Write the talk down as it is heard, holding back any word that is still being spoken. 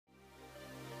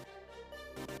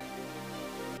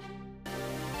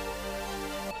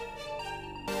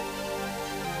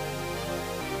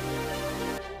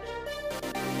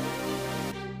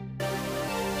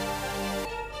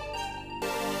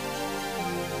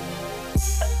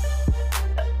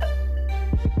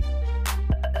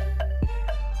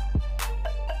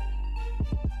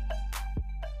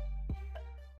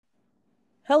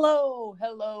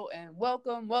Hello, and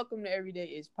welcome to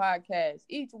Everyday Ish Podcast.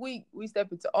 Each week, we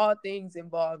step into all things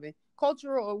involving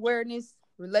cultural awareness,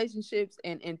 relationships,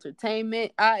 and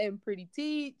entertainment. I am Pretty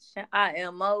Teach. And I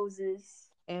am Moses.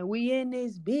 And we in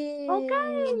this bitch.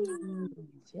 Okay.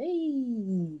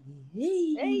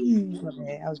 Hey.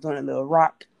 Okay, I was doing a little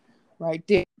rock right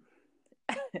there.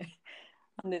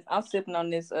 I'm sipping on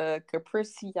this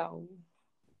Capriccio.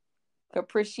 You know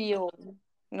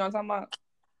what I'm talking about?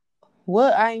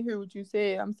 What? I ain't hear what you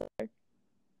said. I'm sorry.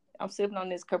 I'm sipping on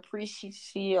this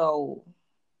Capriccio.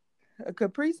 A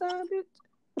Capri Sun, bitch?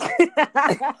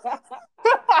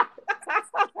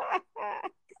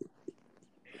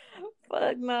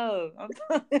 Fuck no.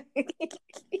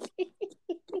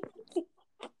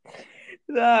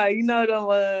 Nah, you know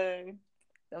them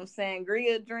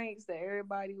sangria drinks that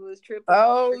everybody was tripping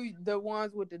Oh, over? the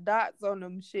ones with the dots on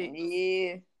them shit.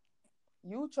 Yeah.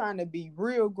 You trying to be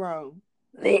real grown.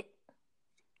 Lit.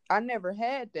 I never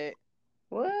had that.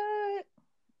 What?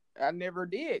 I never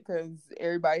did because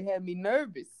everybody had me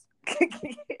nervous.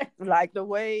 Like the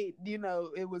way,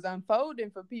 it was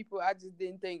unfolding for people, I just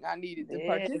didn't think I needed to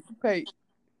participate.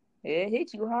 Yeah, it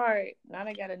hit you hard. Now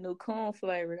they got a new corn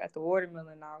flavor. Got the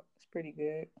watermelon out. It's pretty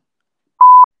good.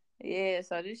 Yeah,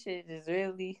 so this shit is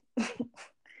really...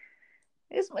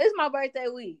 it's my birthday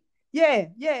week. Yeah,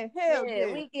 hell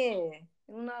yeah. Weekend.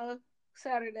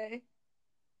 Saturday.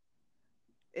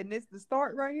 And it's the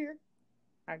start right here?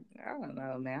 I don't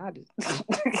know, man.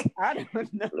 I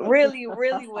don't know. Really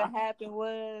what happened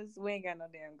was we ain't got no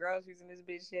damn groceries in this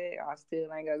bitch yet. I still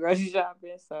ain't got grocery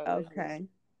shopping, so okay.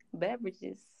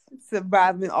 Beverages.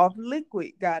 Surviving off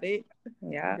liquid. Got it.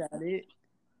 Yeah. Got it.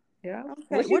 Yeah.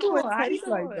 Okay. What do it taste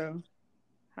like though?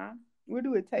 Huh? What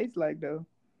do it taste like though?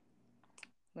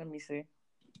 Let me see.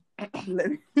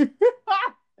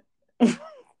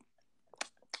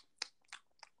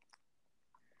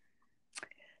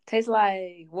 Tastes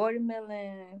like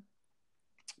watermelon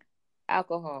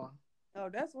alcohol. Oh,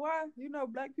 that's why.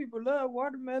 Black people love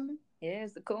watermelon. Yeah,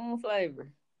 it's the corn flavor.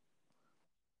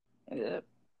 Yep.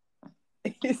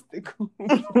 It's the corn.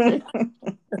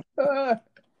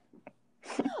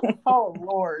 Oh,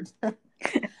 Lord.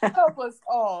 Help us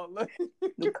all.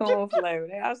 The corn flavor.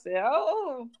 I said,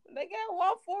 oh, they got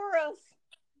one for us.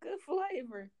 Good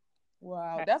flavor.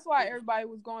 Wow. That's why everybody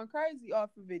was going crazy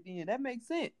off of it then. That makes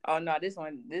sense. Oh, no, this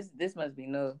must be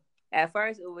new. At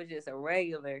first, it was just a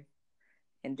regular.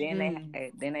 And then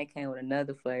they came with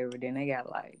another flavor. Then they got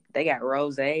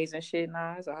rosés and shit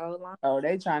now. It's a whole lot. Oh,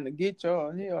 they trying to get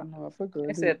y'all. Hell no, I forgot.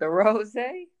 They said the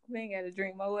rosé. We ain't got to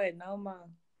drink my way no more.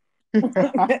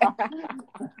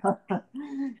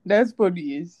 That's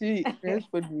funny as shit.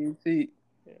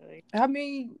 I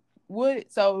mean,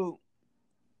 so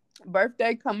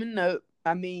birthday coming up.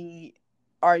 I mean,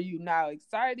 are you now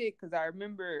excited? Because I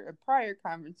remember a prior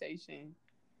conversation.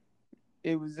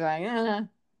 It was like,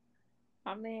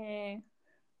 I mean,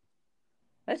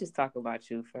 let's just talk about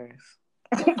you first.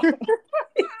 How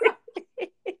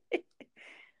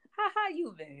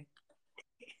you been?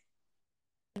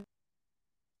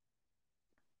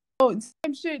 Oh,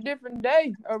 same shit, different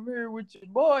day over here with your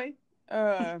boy.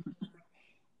 I'm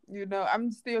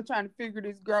still trying to figure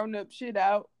this grown up shit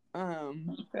out.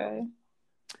 Okay.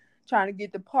 Trying to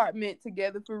get the apartment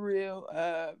together for real.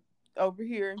 Over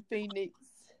here in Phoenix,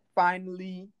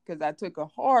 finally, because I took a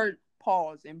hard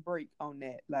pause and break on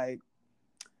that. Like,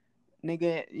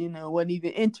 nigga, wasn't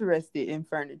even interested in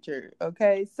furniture.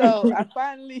 Okay, so I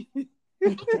finally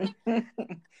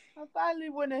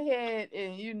went ahead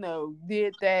and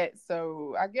did that.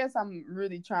 So I guess I'm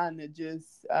really trying to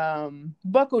just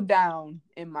buckle down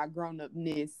in my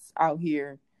grown-upness out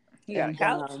here. You got a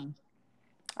couch?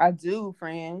 I do,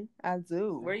 friend. I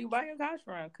do. Where you buy your couch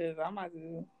from? Because I might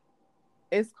do.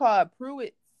 It's called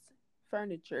Pruitt's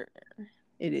Furniture.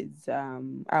 It is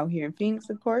out here in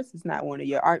Phoenix, of course. It's not one of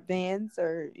your art vans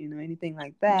or anything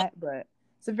like that, but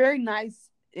it's a very nice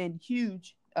and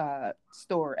huge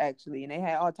store actually, and they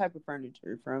had all type of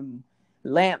furniture from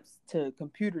lamps to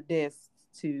computer desks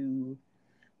to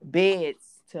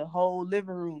beds to whole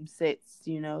living room sets.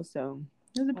 So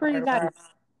it was pretty nice.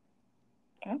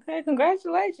 Okay,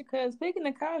 congratulations. Because picking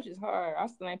the couch is hard. I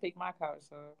still ain't picked my couch,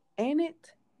 so ain't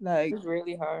it? Like, it's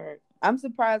really hard. I'm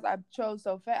surprised I chose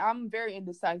so fast. I'm very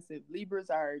indecisive.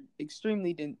 Libras are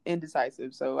extremely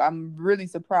indecisive, so I'm really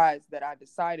surprised that I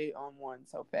decided on one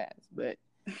so fast. But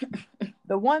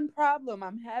the one problem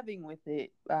I'm having with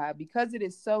it, because it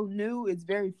is so new, it's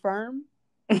very firm.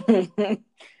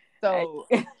 So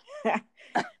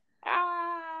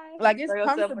Like it's Throw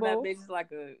yourself on that comfortable, bitch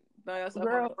like a throw yourself on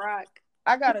a girl. rock.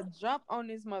 I gotta jump on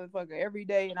this motherfucker every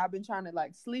day, and I've been trying to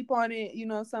like sleep on it,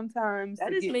 sometimes That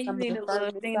to just get means you some of need the a little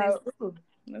firmness thing out. too.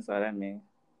 That's all that means.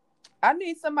 I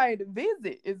need somebody to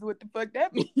visit, is what the fuck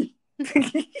that means.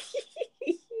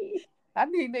 I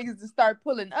need niggas to start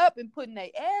pulling up and putting their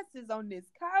asses on this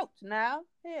couch now.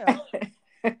 Hell.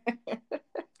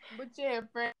 But yeah,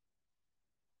 friend,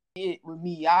 it with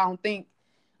me. I don't think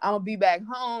I'm gonna be back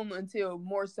home until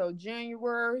more so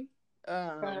January.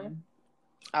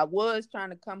 I was trying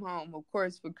to come home, of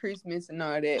course, for Christmas and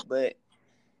all that, but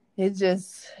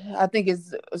I think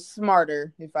it's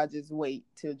smarter if I just wait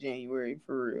till January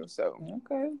for real. So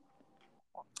okay.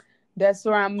 That's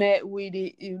where I'm at with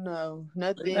it, But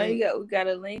nothing. we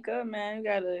gotta link up, man. We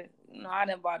gotta, I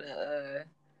done bought a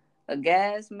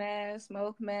gas mask,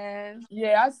 smoke mask.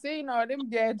 Yeah, I seen all them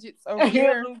gadgets over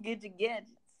there. Get your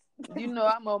gadgets.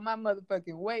 I'm on my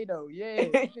motherfucking way though. Yeah,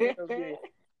 hell yeah.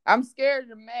 I'm scared of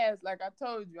the mask, like I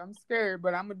told you. I'm scared,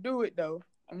 but I'm gonna do it though.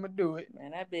 I'm gonna do it.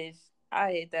 Man, that bitch,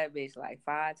 I hit that bitch like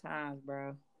 5 times,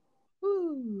 bro.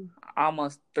 Woo. I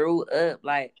almost threw up.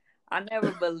 Like, I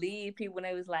never believed people when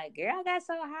they was like, girl, I got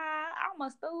so high, I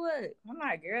almost threw up. I'm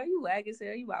like, girl, you whack as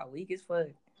hell. You about weak as fuck.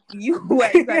 You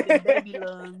got the baby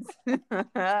lungs.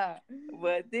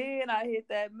 But then I hit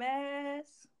that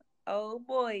mask. Oh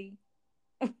boy.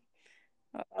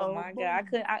 Oh my boy. God. I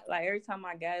couldn't, like, every time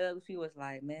I got up, she was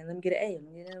like, man, let me get an A. Let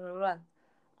me get a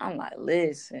I'm like,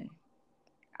 listen,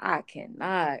 I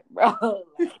cannot, bro.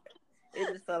 Like,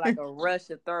 it just felt like a rush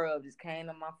of throw up just came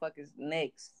to my fucking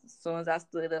neck. As soon as I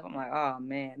stood up, I'm like, oh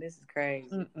man, this is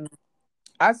crazy.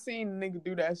 I seen a nigga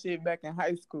do that shit back in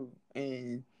high school,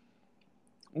 and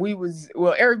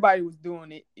everybody was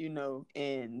doing it,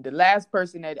 and the last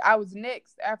person that I was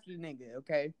next after the nigga,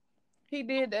 okay? He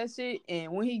did that shit,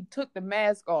 and when he took the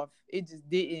mask off, it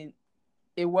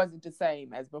wasn't the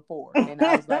same as before. And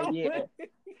I was like, yeah,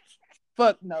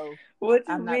 fuck no. What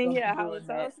you I'm not mean? gonna Yeah, be doing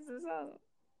that. halitosis or something?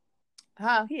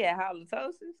 Huh? He had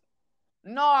halitosis?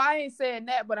 No, I ain't saying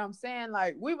that, but I'm saying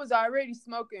like we was already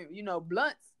smoking,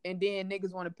 blunts, and then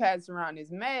niggas want to pass around his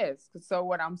mask. So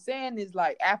what I'm saying is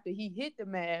like after he hit the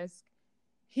mask,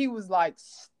 he was like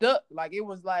stuck. Like it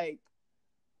was like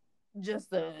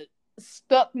just a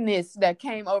stuckness that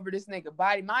came over this nigga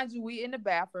body. Mind you, we in the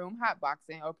bathroom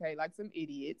hotboxing, okay, like some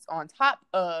idiots. On top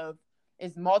of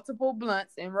it's multiple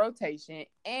blunts in rotation,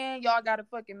 and y'all got a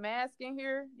fucking mask in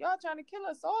here. Y'all trying to kill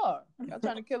us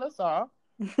all.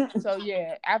 So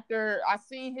yeah, after I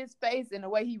seen his face and the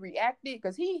way he reacted,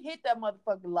 because he hit that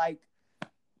motherfucker like,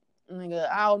 nigga,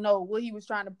 I don't know what he was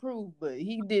trying to prove, but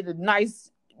he did a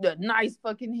nice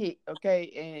fucking hit,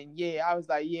 okay? And yeah, I was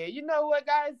like, yeah, you know what,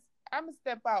 guys? I'm gonna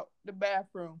step out the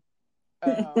bathroom,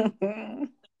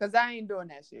 because I ain't doing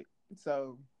that shit.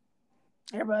 So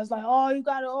everybody's like, oh, you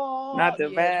got it, Not the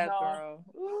yeah, bathroom.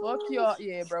 no. Fuck y'all,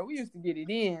 yeah, bro. We used to get it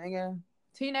in, nigga.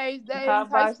 Teenage days, Hot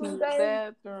high box school in the days.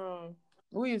 bathroom.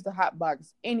 We used to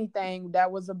hotbox anything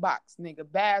that was a box, nigga.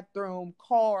 Bathroom,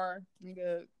 car,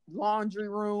 nigga, laundry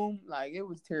room. Like, it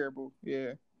was terrible.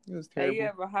 Yeah, it was terrible. Hey, you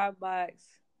ever hotbox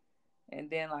and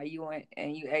then like you went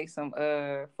and you ate some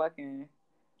fucking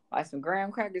like some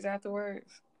graham crackers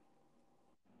afterwards?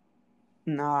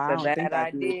 No, I don't think I did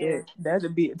that. Idea.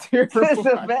 That'd be a terrible It's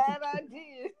a bad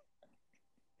idea.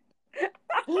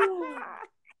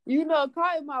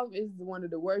 Cottonmouth is one of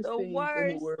the worst things in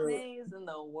the world. Things in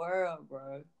the world,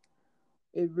 bro.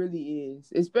 It really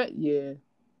is. Yeah.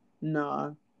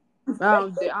 Nah. I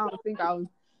don't think I was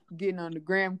getting on the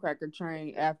graham cracker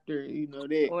train after,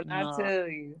 that. When I tell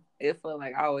you, it felt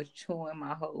like I was chewing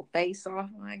my whole face off.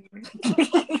 Like,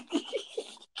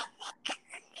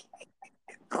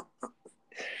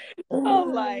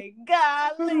 I'm like,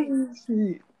 golly.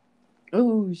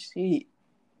 Oh, shit.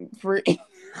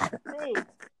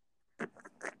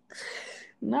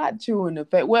 Not chewing the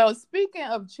face. Well, speaking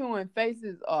of chewing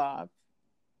faces off,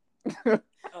 no,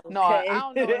 I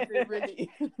don't know if it really.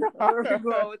 Where we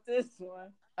going with this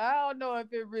one? I don't know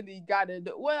if it really got to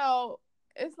do. Well,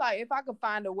 it's like if I could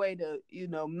find a way to,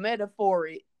 metaphor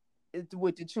it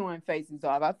with the chewing faces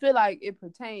off. I feel like it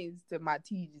pertains to my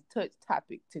TG's Touch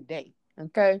topic today.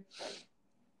 Okay,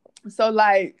 so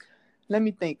like, let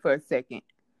me think for a second.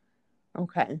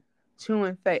 Okay,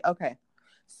 chewing face. Okay,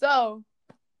 so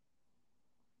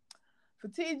for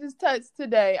TG's Touch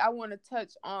today, I want to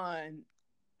touch on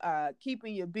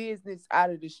keeping your business out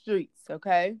of the streets.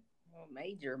 Okay. Oh,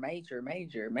 major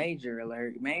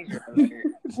alert.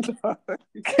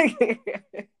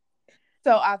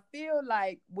 So I feel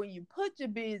like when you put your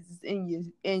business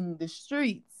in the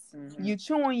streets, you're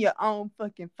chewing your own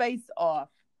fucking face off,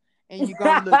 and you're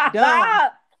gonna look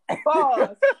dumb.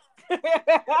 Pause.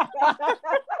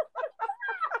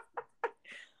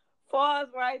 Pause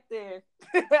right there.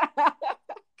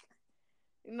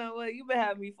 You know what? You been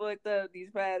having me fucked up these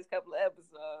past couple of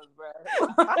episodes, bro.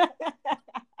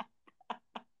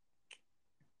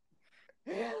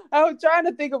 I was trying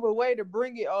to think of a way to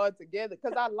bring it all together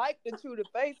because I like the true to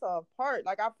face off part.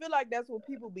 Like I feel like that's what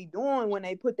people be doing when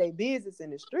they put their business in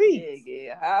the streets.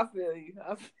 Yeah, I feel you.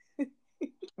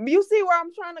 You see where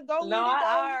I'm trying to go No, with it, though?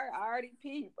 I already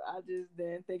peeped. I just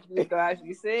didn't think you was gonna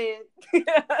actually say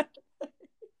it.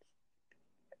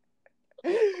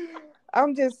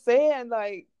 I'm just saying,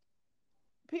 like,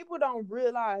 people don't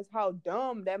realize how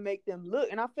dumb that make them look.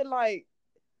 And I feel like,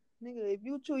 nigga, if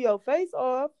you chew your face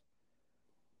off,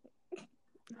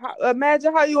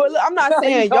 imagine how you would look. I'm not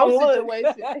saying your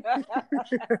situation.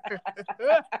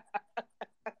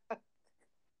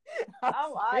 I'm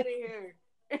out of here.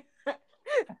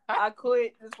 I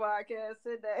quit this podcast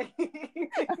today.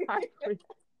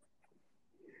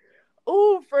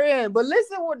 Ooh, friend, but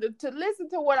listen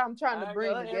to what I'm trying to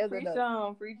bring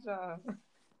together. Preach on.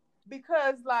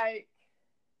 Because, like,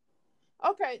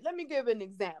 okay, let me give an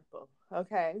example.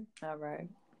 Okay, all right.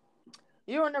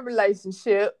 You're in a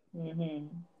relationship. Mm-hmm.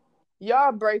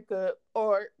 Y'all break up,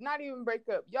 or not even break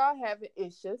up. Y'all having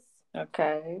issues.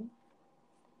 Okay.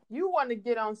 You want to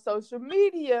get on social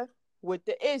media with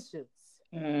the issues.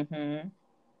 Mm-hmm.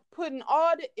 Putting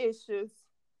all the issues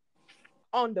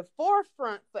on the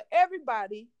forefront for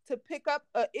everybody to pick up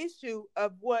an issue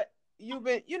of what you've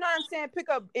been, you know what I'm saying? Pick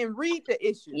up and read the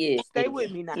issue. Yeah. Stay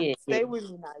with me now. Stay with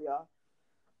me now, y'all.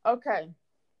 Okay.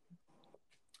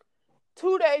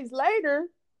 2 days later,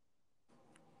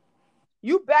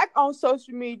 you back on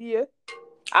social media.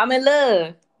 I'm in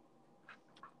love.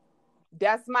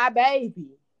 That's my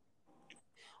baby.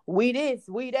 We this,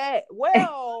 we that.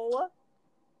 Well,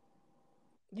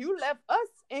 you left us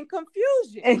in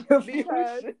confusion.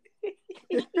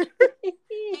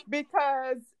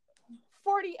 Because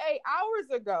 48 hours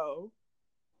ago,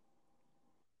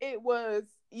 it was,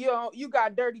 you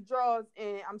got dirty drawers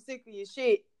and I'm sick of your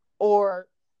shit, or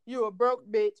you a broke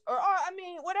bitch, or I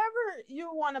mean, whatever you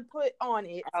want to put on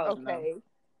it. Okay. No.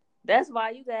 That's why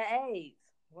you got AIDS.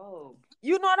 Whoa.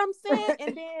 You know what I'm saying?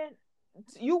 And then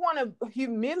you want to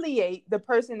humiliate the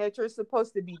person that you're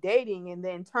supposed to be dating and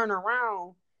then turn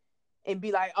around and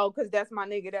be like, oh, because that's my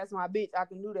nigga, that's my bitch, I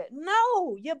can do that.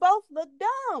 No, you both look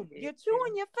dumb. You're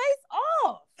chewing your face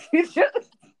off.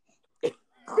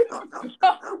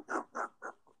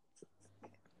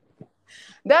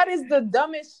 That is the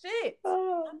dumbest shit.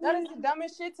 That is the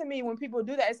dumbest shit to me when people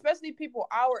do that, especially people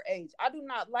our age. I do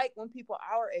not like when people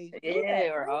our age do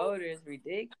that. Or older is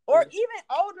ridiculous. Or even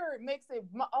older makes it,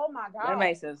 oh my God. That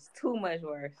makes it too much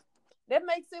worse. That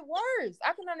makes it worse.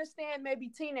 I can understand maybe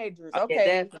teenagers.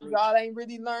 Okay, y'all ain't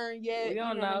really learned yet. We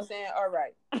don't know what I'm saying? All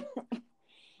right.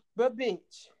 But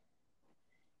bitch,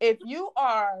 if you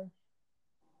are,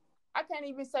 I can't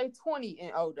even say 20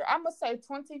 and older. I'm going to say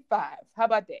 25. How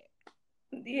about that?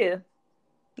 Yeah,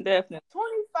 definitely.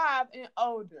 25 and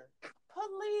older.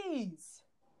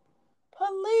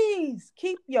 Please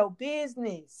keep your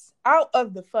business out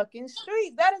of the fucking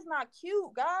street. That is not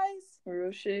cute, guys.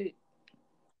 Real shit.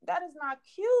 That is not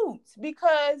cute,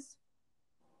 because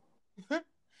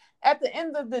at the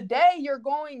end of the day, you're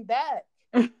going back.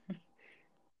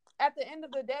 At the end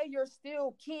of the day, you're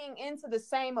still keying into the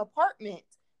same apartment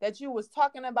that you was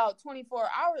talking about 24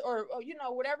 hours or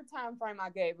whatever time frame I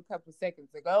gave a couple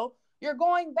seconds ago. You're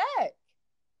going back.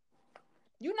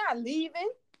 You're not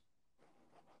leaving.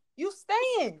 You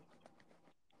staying.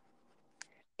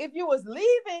 If you was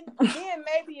leaving, then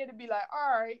maybe it'd be like,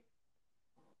 all right.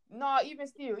 No, even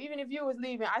if you was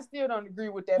leaving, I still don't agree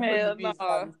with that. Hell no.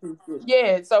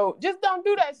 Yeah, so just don't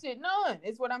do that shit. None.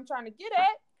 It's what I'm trying to get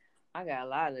at. I got a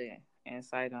lot of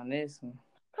insight on this one.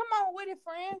 Come on with it,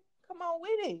 friend. Come on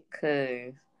with it.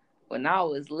 Cause when I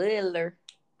was littler,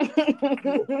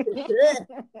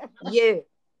 yeah.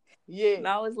 When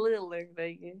I was littler,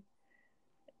 nigga,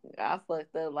 I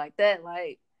fucked up like that,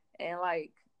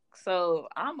 so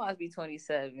I must be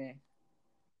 27.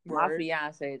 Word. My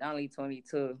fiance is only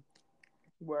 22.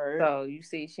 Word. So you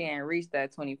see, she ain't reached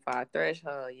that 25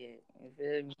 threshold yet. You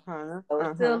feel me? So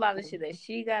it's still a lot of shit that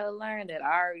she gotta learn that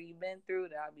I already been through.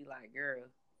 That I'll be like, girl,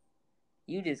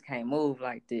 you just can't move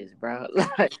like this, bro.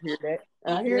 Like,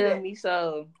 I hear that. Me?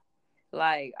 So,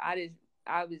 like, I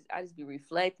just be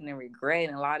reflecting and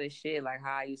regretting a lot of shit, like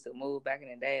how I used to move back in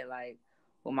the day, like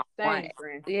with my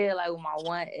with my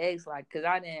one ex, like, cause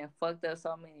I didn't fucked up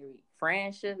so many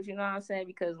friendships, you know what I'm saying?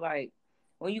 Because like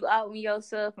when you out with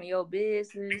yourself and your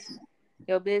business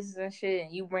and shit,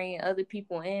 and you bring other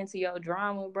people into your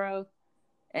drama, bro,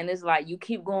 and it's like you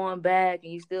keep going back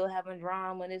and you still having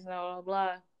drama and this and blah blah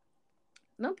blah.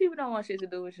 No people don't want shit to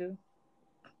do with you.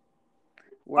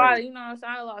 Word. You know what I'm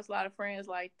saying? I lost a lot of friends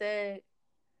like that.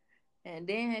 And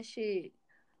then shit,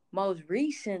 most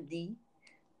recently,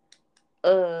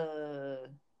 and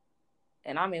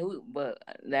I mean, but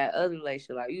that other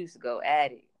relationship, like, we used to go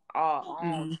at it all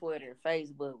on Twitter,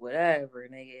 Facebook, whatever,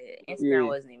 nigga. Instagram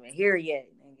wasn't even here yet,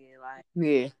 nigga. Like,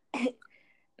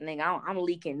 nigga, I'm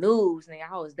leaking news, nigga.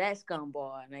 I was that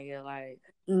scumbag, nigga. Like,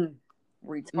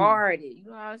 retarded. You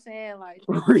know what I'm saying? Like,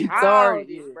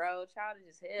 childish, bro. Childish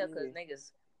as hell,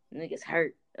 because niggas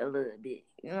hurt a little bit.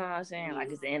 You know what I'm saying? Like,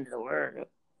 it's the end of the world.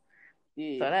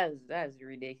 Yeah. So that's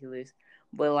ridiculous.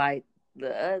 But like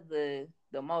the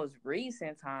most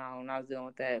recent time when I was dealing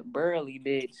with that Burley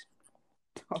bitch,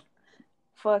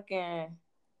 fucking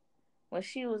when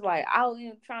she was like out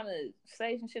and trying to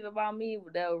say some shit about me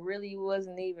that really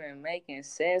wasn't even making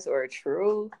sense or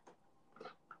true.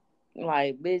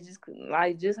 Like, bitch,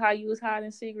 just how you was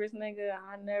hiding secrets, nigga.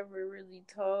 I never really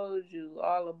told you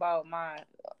all about my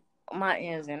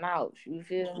ins and outs. You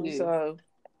feel me? Yeah. So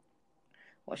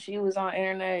when she was on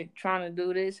internet trying to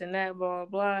do this and that, blah,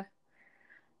 blah,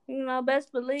 you know,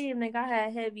 best believe, nigga, I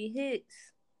had heavy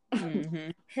hits.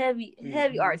 heavy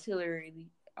artillery.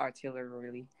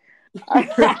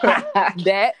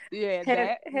 that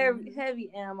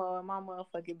heavy ammo in my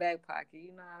motherfucking back pocket.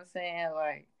 You know what I'm saying?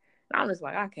 Like, I'm just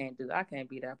like, I can't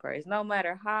be that person. No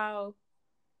matter how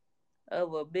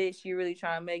of a bitch you really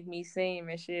trying to make me seem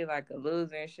and shit, like a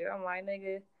loser and shit. I'm like,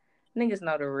 niggas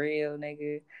know the real,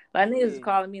 nigga. Like, niggas is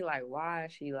calling me like, why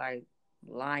is she like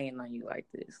lying on you like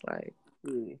this? Like,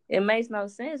 it makes no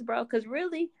sense, bro. Cause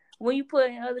really, when you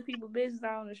putting other people's business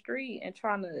out on the street and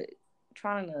trying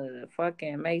to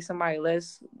fucking make somebody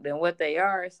less than what they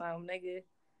are or something, nigga,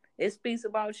 it speaks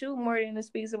about you more than it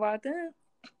speaks about them.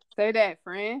 Say that,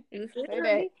 friend. You feel Say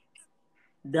me?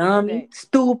 That. Dummy. That.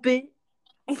 Stupid.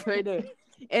 Say that.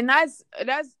 And that's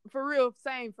for real,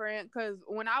 same, friend. Cause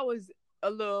when I was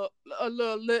a little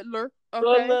littler,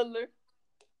 okay,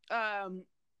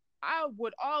 I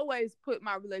would always put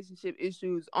my relationship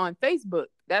issues on Facebook.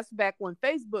 That's back when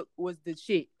Facebook was the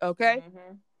shit, okay?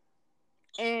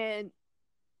 And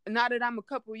now that I'm a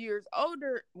couple years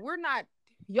older,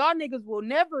 y'all niggas will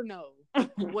never know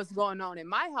what's going on in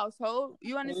my household.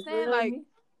 You understand? Like,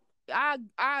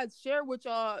 I share with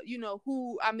y'all, you know,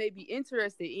 who I may be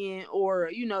interested in,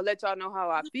 or, you know, let y'all know how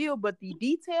I feel. But the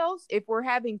details, if we're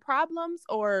having problems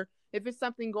or if it's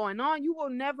something going on, you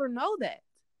will never know that.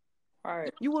 All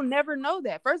right. You will never know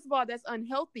that. First of all, that's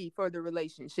unhealthy for the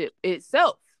relationship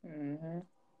itself.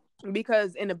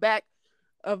 Because in the back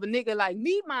of a nigga like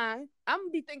me, I'm gonna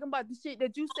be thinking about the shit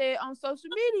that you said on social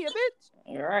media,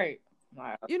 bitch. Right.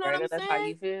 Like, you know what I'm saying? That's how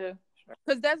you feel.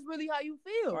 Because that's really how you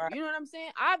feel. Right. You know what I'm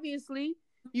saying? Obviously,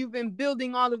 you've been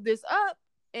building all of this up,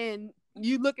 and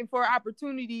you looking for an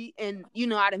opportunity, and, you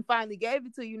know, I done finally gave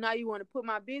it to you. Now you want to put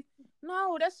my business.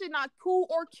 No, that shit not cool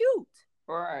or cute.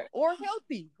 Right. Or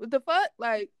healthy. What the fuck?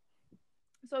 Like,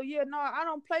 so yeah, no, I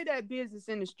don't play that business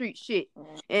in the street shit.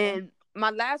 And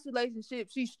my last relationship,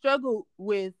 she struggled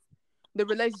with the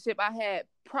relationship I had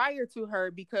prior to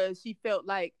her because she felt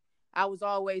like I was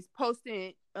always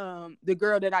posting the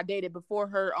girl that I dated before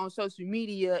her on social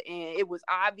media, and it was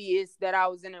obvious that I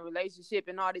was in a relationship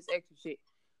and all this extra shit.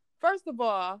 First of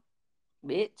all,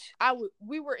 bitch,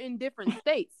 we were in different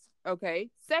states, okay?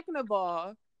 Second of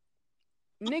all,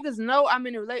 niggas know I'm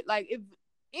in a relationship. Like, if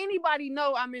anybody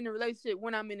know I'm in a relationship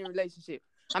when I'm in a relationship,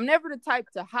 I'm never the type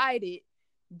to hide it.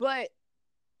 But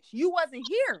you wasn't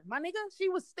here, my nigga. She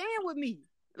was staying with me.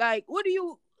 Like, what do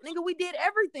you, nigga? We did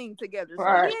everything together.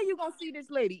 Right. So yeah, you gonna see this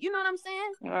lady. You know what I'm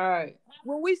saying? All right.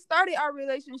 When we started our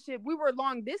relationship, we were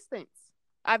long distance.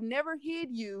 I've never hid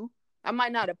you. I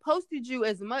might not have posted you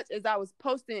as much as I was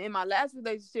posting in my last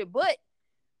relationship, but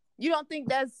you don't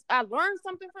think I learned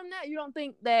something from that? You don't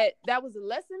think that was a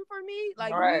lesson for me?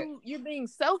 Like, right. You're being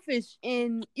selfish,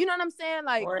 and you know what I'm saying?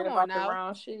 Like, worried come about on now. The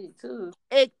wrong shit too.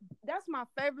 That's my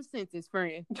favorite sentence,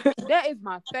 friend. That is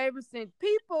my favorite sentence.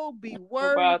 People be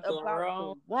worried about the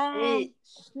wrong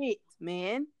shit,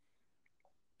 man.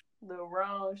 The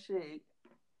wrong shit.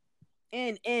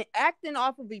 And acting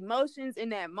off of emotions in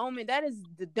that moment, that is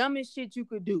the dumbest shit you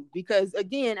could do. Because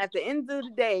again, at the end of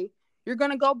the day, you're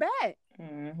gonna go back.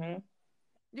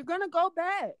 You're gonna go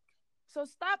back. So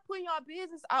stop putting your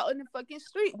business out in the fucking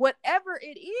street, whatever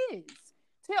it is.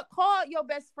 Call your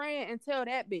best friend and tell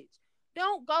that bitch.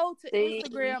 Don't go to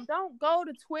Instagram. Don't go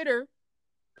to Twitter.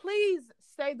 Please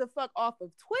stay the fuck off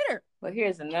of Twitter. But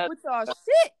here's another. With y'all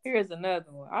shit. Here's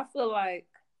another one. I feel like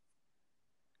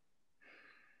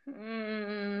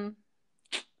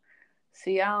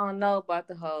See, I don't know about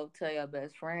the whole tell your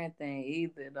best friend thing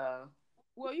either, though.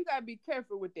 Well, you gotta be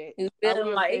careful with that. You I feel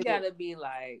will like say it that. gotta be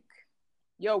like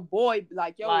Yo, boy,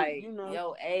 like yo, like you know.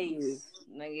 yo Yeah. ace,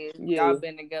 nigga. Y'all Yeah.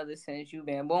 been together since you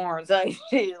been born, type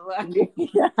shit. Like, Yeah. you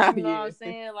know what Yeah. I'm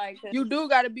saying? Like, You do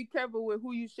gotta be careful with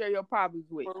who you share your problems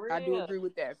with. for I do real. agree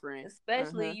with that, friend.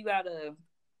 Especially you gotta,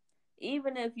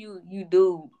 even if you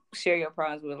do share your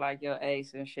problems with like your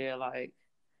ace and shit, like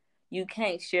you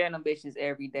can't share them bitches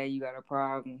every day. You got a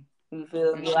problem. You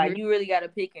feel me? Like you really gotta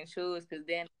pick and choose, because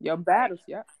then your like, battles,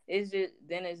 yeah. it's just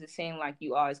then it just seem like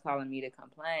you always calling me to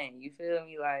complain. You feel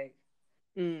me? Like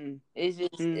it's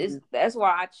just it's that's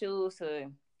why I choose to,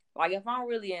 like, if I'm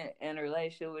really in a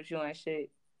relationship with you and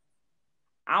shit,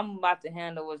 I'm about to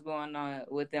handle what's going on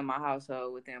within my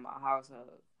household.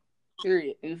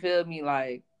 Period. You feel me?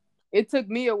 Like, it took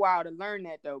me a while to learn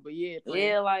that though, but yeah, friend.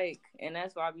 Yeah, like, and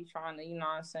that's why I be trying to, you know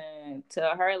what I'm saying,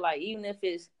 tell her, like, even if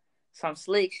it's some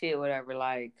slick shit, whatever,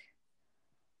 like,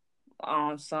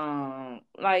 some,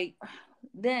 like,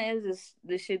 then it's just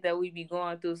the shit that we be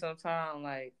going through sometimes,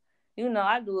 like, you know,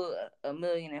 I do a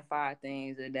million and five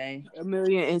things a day.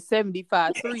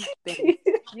 1,075 3 things.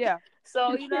 Yeah.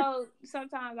 So, you know,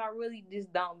 sometimes I really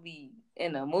just don't be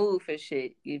in the mood for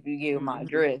shit, if you get my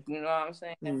drift, you know what I'm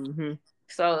saying?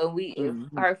 So if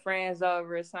her friends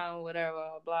over or something, whatever,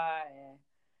 blah, blah, and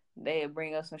they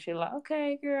bring us some shit like,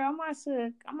 okay, girl, I'm about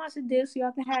to dip so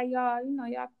y'all can have y'all, you know,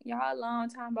 y'all a long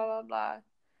time, blah, blah, blah.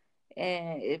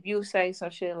 And if you say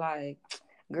some shit like,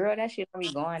 girl, that shit gonna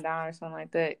be going down or something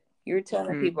like that, you're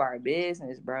telling people our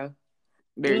business, bro.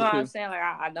 Very you know true. what I'm saying? Like,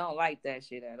 I don't like that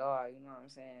shit at all. You know what I'm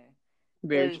saying?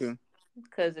 Very true.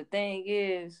 Because the thing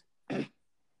is,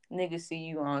 niggas see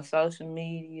you on social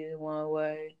media one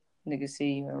way, niggas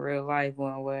see you in real life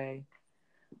one way,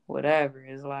 whatever.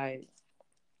 It's like,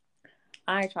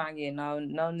 I ain't trying to get no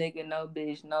nigga, no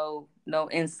bitch, no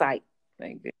insight.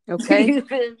 Like, okay. You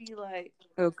feel me? Like,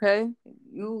 okay.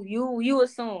 You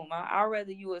assume. I'd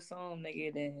rather you assume,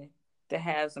 nigga, than to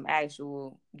have some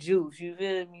actual juice. You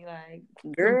feel me? Like,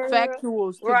 girl, some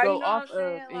factuals to right, go you know off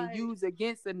of like, and use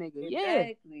against a nigga.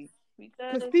 Exactly. Yeah.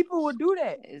 Because people will do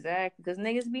that. Exactly. Because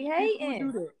niggas be hating. People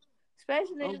will do that.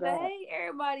 Especially niggas that hate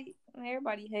everybody.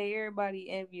 Everybody hate everybody,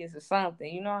 envious or something.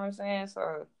 You know what I'm saying?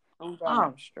 So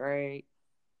I'm straight.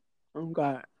 Oh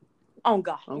God. No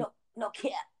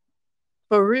cap.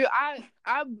 For real,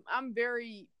 I'm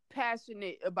very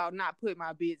passionate about not putting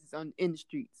my business in the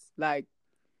streets. Like,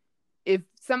 if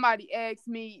somebody asked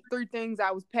me 3 things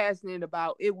I was passionate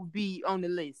about, it would be on the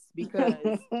list, because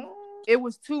it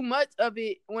was too much of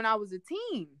it when I was a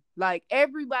teen. Like,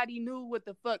 everybody knew what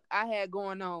the fuck I had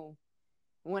going on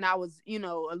when I was, you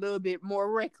know, a little bit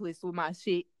more reckless with my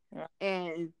shit.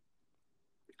 And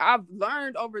I've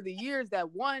learned over the years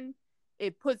that, one,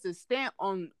 it puts a stamp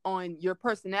on your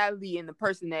personality and the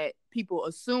person that people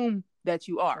assume that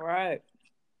you are. Right.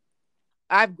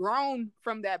 I've grown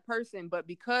from that person, but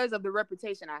because of the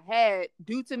reputation I had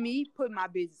due to me putting my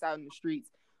business out in the streets,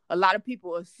 a lot of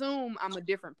people assume I'm a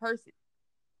different person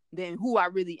than who I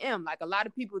really am. Like, a lot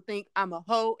of people think I'm a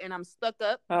hoe and I'm stuck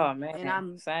up. Oh man, and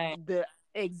I'm same. The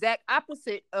exact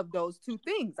opposite of those 2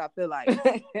 things, I feel like.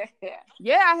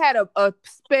 Yeah, I had a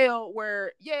spell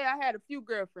where, I had a few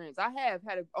girlfriends. I have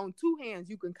had on 2 hands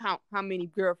you can count how many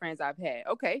girlfriends I've had.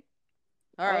 Okay.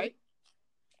 All right.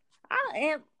 I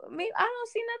don't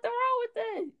see nothing wrong with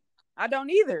that. I don't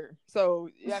either. So,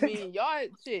 I mean, y'all,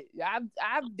 shit,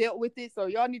 I've dealt with it, so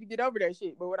y'all need to get over that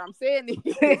shit. But what I'm saying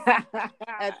is,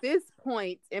 at this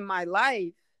point in my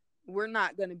life, we're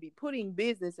not going to be putting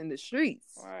business in the streets.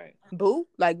 Right. Boo.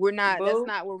 Like, we're not, Boo. That's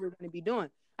not what we're going to be doing.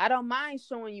 I don't mind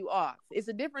showing you off. It's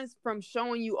a difference from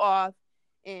showing you off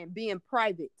and being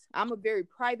private. I'm a very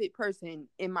private person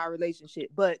in my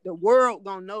relationship, but the world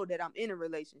gonna know that I'm in a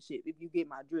relationship, if you get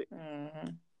my drift.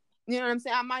 You know what I'm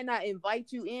saying? I might not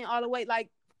invite you in all the way. Like,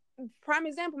 prime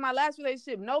example, my last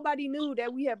relationship, nobody knew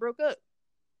that we had broke up.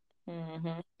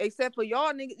 Except for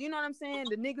y'all niggas, you know what I'm saying?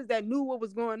 The niggas that knew what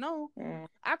was going on.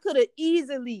 I could have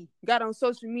easily got on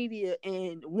social media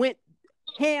and went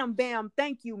ham bam,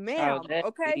 thank you, ma'am.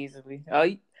 Okay? Easily.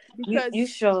 Because you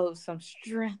showed some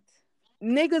strength.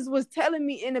 Niggas was telling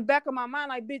me in the back of my mind,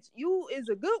 like, bitch, you is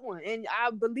a good one. And I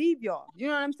believe y'all. You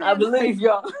know what I'm saying? I believe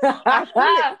y'all.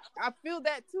 I feel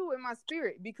that too in my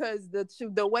spirit, because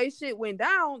the way shit went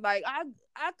down, like, I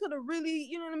could have really,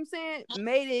 you know what I'm saying,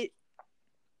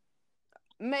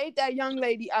 made that young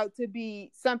lady out to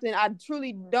be something I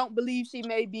truly don't believe she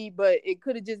may be, but it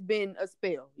could have just been a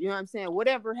spell. You know what I'm saying?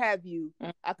 Whatever have you.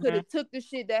 I could have took the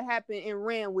shit that happened and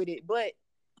ran with it. But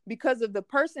because of the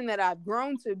person that I've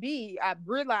grown to be, I've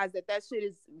realized that shit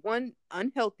is, one,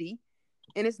 unhealthy,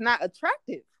 and it's not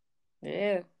attractive.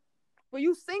 Yeah. For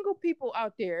you single people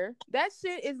out there, that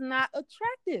shit is not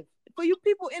attractive. For you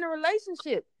people in a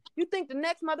relationship, you think the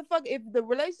next motherfucker, if the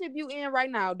relationship you in right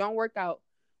now don't work out,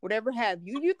 whatever have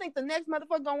you, you think the next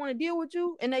motherfucker gonna want to deal with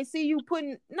you and they see you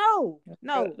putting, no,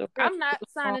 I'm not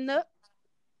signing up.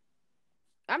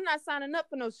 I'm not signing up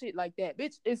for no shit like that,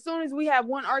 bitch. As soon as we have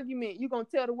one argument, you gonna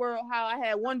tell the world how I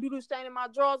had one doodle stain in my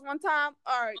drawers one time?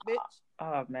 All right, bitch.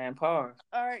 Oh, man, pause.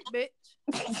 All right, bitch.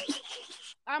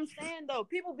 I'm saying, though,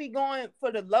 people be going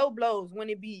for the low blows when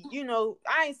it be, you know,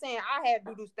 I ain't saying I have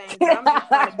doodle stains, but I'm just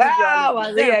trying to give y'all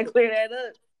an example. Clear that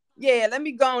up. Yeah, let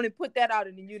me go on and put that out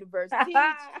in the universe. Teach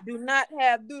do not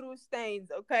have doodle stains,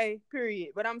 okay? Period.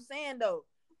 But I'm saying, though,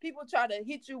 people try to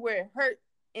hit you where it hurt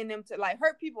in them to, like,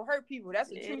 hurt people. That's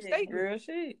a true statement. Real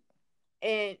shit.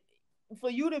 And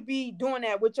for you to be doing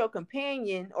that with your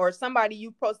companion or somebody you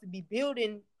supposed to be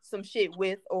building some shit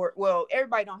with, or, well,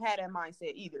 everybody don't have that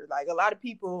mindset either. Like, a lot of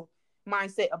people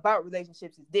mindset about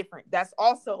relationships is different. That's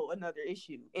also another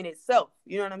issue in itself.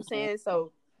 You know what I'm saying?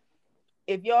 So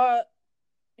if y'all,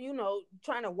 you know,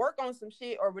 trying to work on some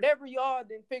shit or whatever, y'all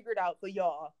then figure it out for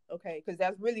y'all, okay? Because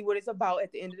that's really what it's about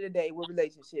at the end of the day with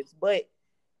relationships. But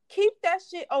keep that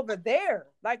shit over there.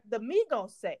 Like the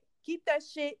Migos say, keep that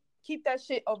shit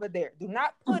over there. Do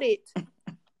not put it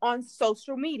on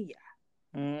social media.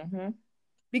 Mm-hmm.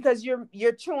 Because you're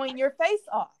chewing your face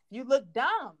off. You look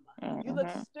dumb. Mm-hmm. You look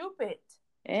stupid.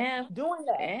 And doing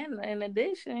that. And in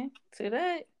addition to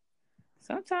that,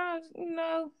 sometimes, you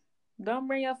know, don't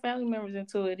bring your family members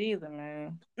into it either,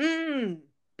 man.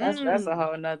 That's a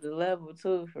whole nother level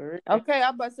too, for real. Okay,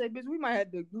 I'm about to say, bitch, we might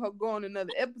have to go on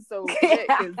another episode for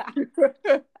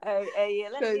that.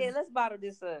 Let's bottle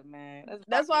this up, man.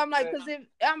 That's why I'm like, because if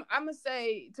I'm gonna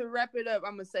say, to wrap it up,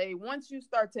 I'm gonna say, once you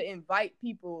start to invite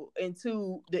people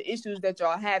into the issues that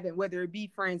y'all having, whether it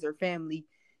be friends or family,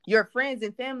 your friends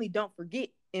and family don't forget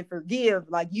and forgive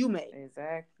like you may.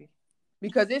 Exactly.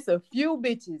 Because it's a few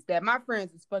bitches that my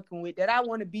friends is fucking with that I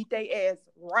want to beat their ass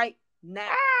right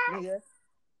now, nigga.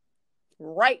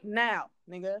 Right now,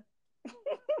 nigga.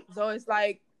 So it's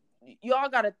like, y'all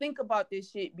gotta think about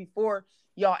this shit before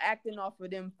y'all acting off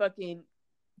of them fucking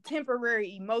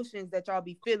temporary emotions that y'all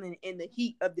be feeling in the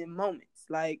heat of them moments.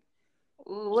 Like,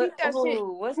 what's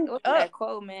that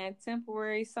quote, man?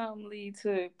 Temporary something lead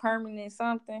to permanent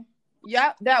something.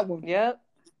 Yep, that one. Yep.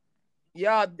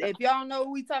 Y'all, if y'all know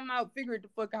what we talking about, figure it the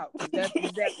fuck out. Cause that's the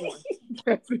exact one.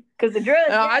 Cause the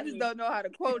drugs. I just don't know how to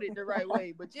quote it the right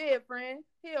way. But yeah, friend,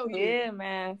 hell yeah. Yeah,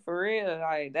 man, for real.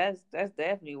 Like that's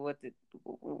definitely what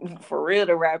for real,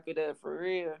 to wrap it up, for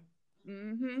real.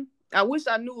 Mm-hmm. I wish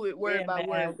I knew it word by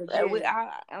word. Let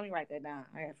me write that down.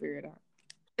 I gotta figure it out.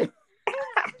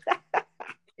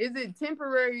 Is it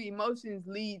temporary emotions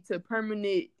lead to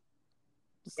permanent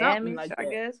damage? Like I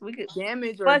guess we could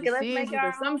damage or disease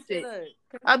or some shit.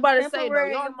 I was about to say, though,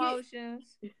 y'all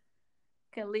emotions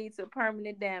can lead to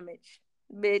permanent damage,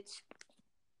 bitch.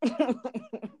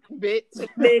 bitch.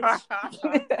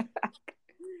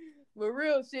 But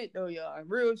real shit though, y'all.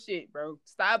 Real shit, bro.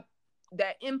 Stop.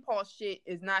 That impulse shit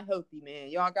is not healthy, man.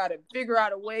 Y'all gotta figure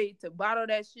out a way to bottle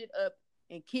that shit up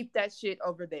and keep that shit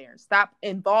over there. Stop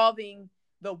involving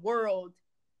the world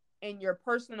in your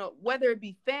personal, whether it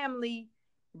be family,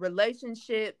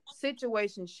 relationship,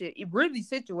 situationship, really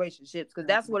situationships, because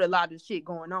that's what a lot of shit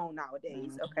going on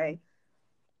nowadays. Okay,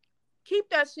 keep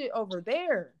that shit over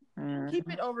there. Keep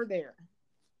it over there.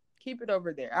 Keep it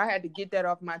over there. I had to get that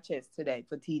off my chest today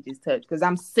for Tejas Touch because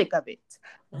I'm sick of it.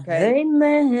 Okay,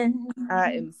 amen.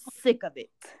 I am sick of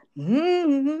it.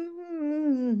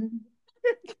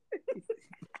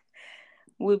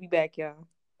 We'll be back, y'all.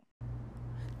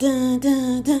 Dun,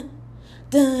 dun, dun.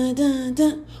 Dun, dun,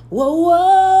 dun. Whoa,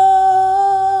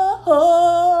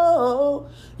 whoa,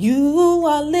 you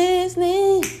are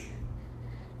listening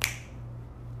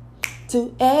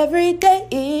to Everyday.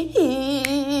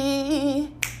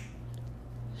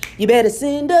 You better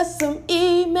send us some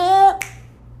email,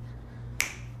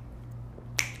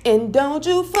 and don't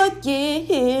you forget.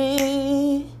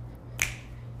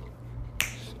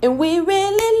 And we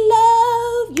really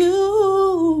love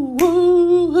you.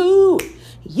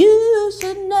 You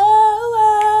should know.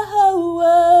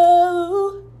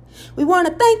 We want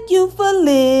to thank you for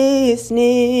listening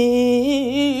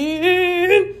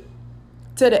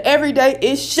to the Everyday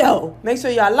Ish Show. Make sure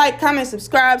y'all like, comment,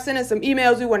 subscribe, send us some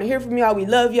emails. We want to hear from y'all. We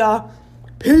love y'all.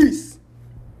 Peace.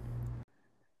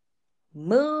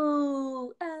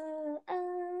 Moo.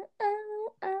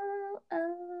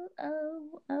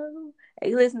 Are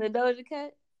you listening to Doja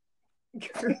Cat?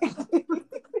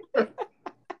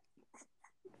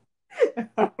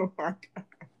 Oh my God.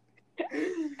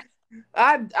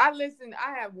 I listen.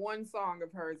 I have one song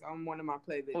of hers on one of my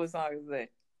playlists. What song is that?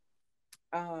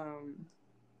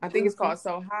 I think it's called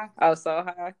So High. Oh, So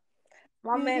High.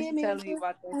 My You man give was me telling me so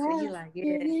about that shit. He high, like, you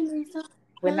yeah. give me so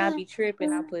When I high. be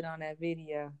tripping, I put on that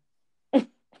video. I'm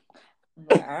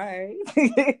like, all right.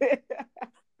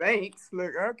 Thanks.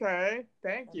 Look, okay.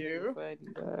 Thank you. Funny,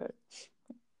 but...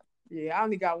 Yeah, I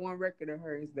only got one record of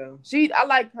hers though. I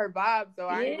like her vibe, so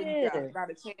I ain't really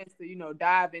got a chance to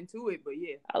dive into it. But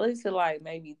yeah, I listened to like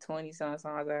maybe 20-some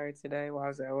songs I heard today while I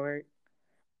was at work.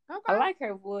 okay. I like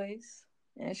her voice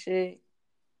and shit.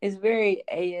 It's very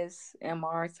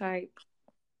ASMR type.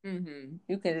 Mm-hmm.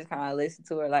 You can just kind of listen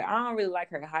to her. Like, I don't really like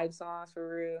her hype songs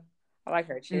for real. I like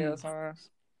her chill songs.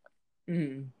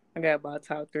 Mm-hmm. I got about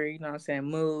top 3. You know what I'm saying?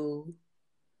 Mood,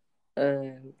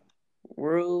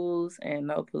 Rules, and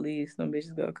No Police. Them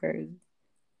bitches go crazy.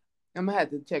 I'm gonna have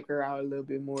to check her out a little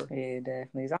bit more. Yeah,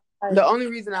 definitely. The only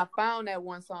reason I found that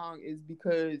one song is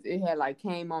because it had like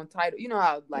came on Tidal. You know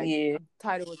how like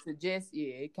Tidal would suggest,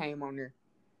 it came on there,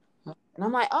 and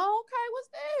I'm like, oh okay, what's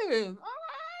this? All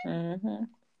right. Mm-hmm.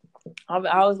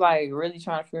 I was like really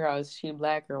trying to figure out, is she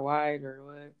black or white or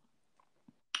what?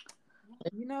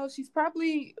 She's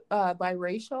probably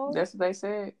biracial. That's what they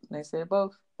said. They said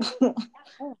both. Okay.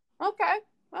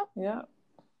 Well, yeah.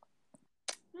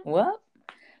 Well,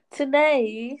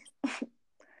 today,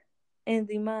 in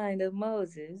the mind of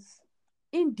Moses.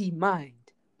 In the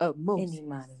mind of Moses. In the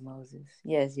mind of Moses.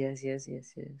 Yes.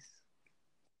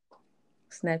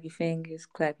 Snap your fingers,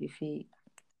 clap your feet.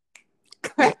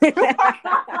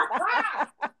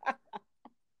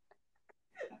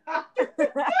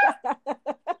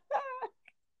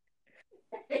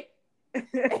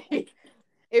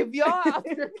 If y'all out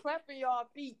there clapping y'all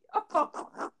feet,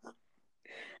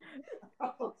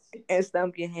 and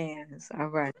stump your hands. All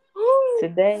right.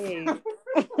 Today.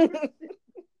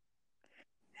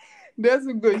 That's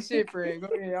some good shit, Fred. Go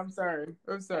ahead. I'm sorry.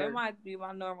 It might be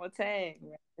my normal tag.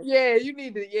 Right? Yeah, you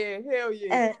need to. Yeah, hell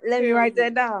yeah. Let me write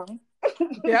that down.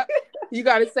 Yep. You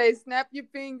got to say, snap your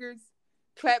fingers,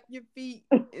 clap your feet,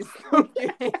 and stump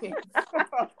your hands.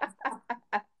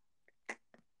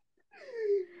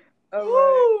 All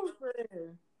right.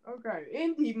 Okay.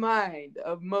 In the mind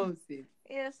of Moses.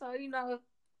 Yeah, so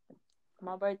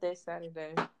my birthday's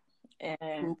Saturday.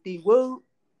 And whoop-de-whoop.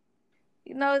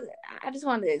 I just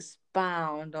want to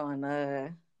expound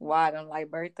on why I don't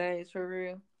like birthdays for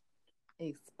real.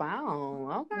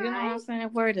 Expound. Okay. You know what I'm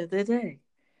saying? Word of the day.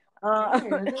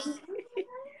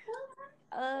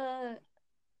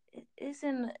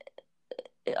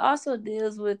 It also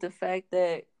deals with the fact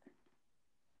that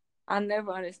I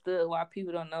never understood why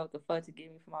people don't know what the fuck to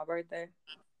give me for my birthday.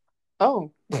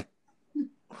 Oh.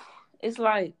 It's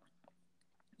like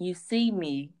you see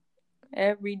me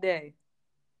every day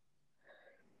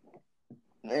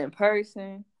in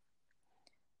person,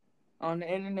 on the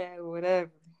internet, or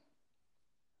whatever,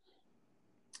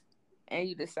 and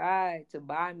you decide to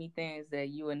buy me things that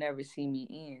you would never see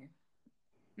me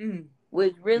in,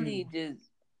 which really just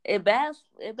it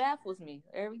baffles me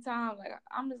every time. Like,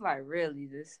 I'm just like, really,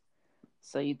 this?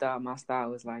 So you thought my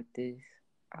style was like this?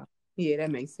 Yeah,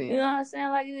 that makes sense. You know what I'm saying?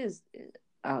 Like this.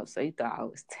 Oh, so you thought I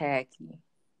was tacky?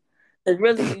 It's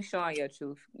really you showing your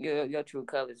true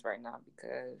colors right now.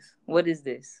 Because what is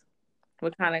this?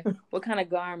 What kind of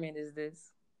garment is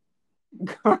this?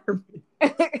 Garment.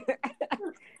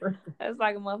 That's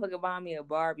like a motherfucker buying me a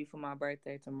Barbie for my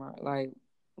birthday tomorrow, like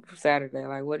Saturday.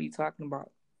 Like, what are you talking about?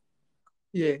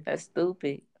 Yeah, that's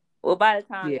stupid. Well, by the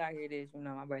time y'all hear this,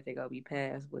 my birthday gonna be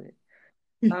past, but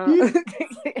but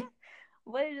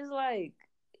it's just like,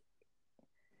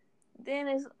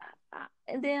 then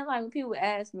and then like when people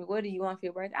ask me, what do you want for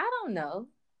your birthday? I don't know.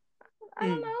 I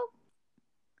don't know.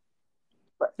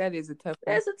 That is a tough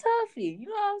one. That's a toughie. You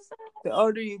know what I'm saying? The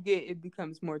older you get, it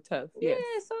becomes more tough. Yeah,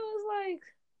 so it's like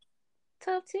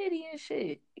tough titty and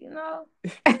shit,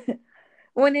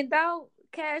 When in doubt,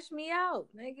 cash me out.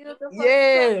 Nigga, what the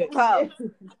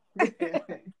fuck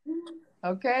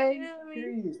Okay. You know what I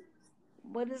mean?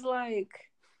 But it's like,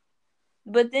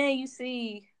 but then you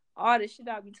see all the shit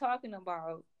I be talking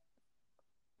about,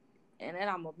 and then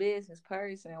I'm a business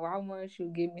person. Why wouldn't you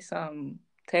give me something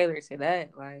tailored to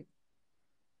that? Like,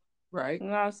 right. You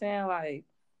know what I'm saying? Like,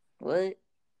 what?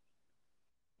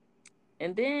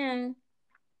 And then,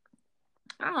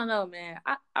 I don't know, man.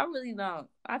 I really don't.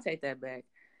 I take that back.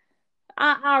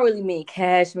 I don't really mean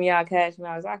cash me out. Cause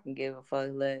I can give a fuck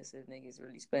less if niggas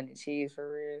really spending cheese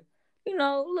for real. A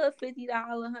little $50,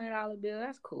 $100 bill.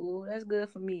 That's cool. That's good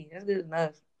for me. That's good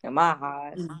enough in my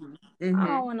eyes. Mm-hmm. I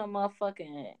don't want no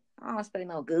motherfucking. I don't expect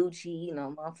no Gucci,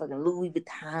 no motherfucking Louis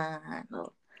Vuitton.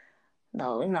 No.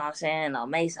 no, you know what I'm saying? No,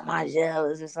 make somebody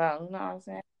jealous or something. You know what I'm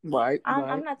saying? Right.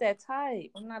 I'm not that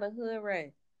type. I'm not a hood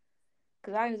rat.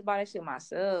 Cause I just buy that shit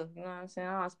myself. You know what I'm saying?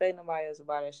 I don't expect nobody else to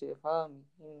buy that shit for me.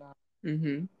 You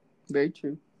know. Very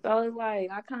true. So it's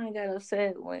like I kind of got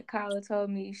upset when Kyla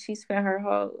told me she spent her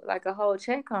whole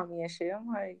check on me and shit. I'm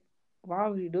like, why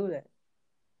would you do that?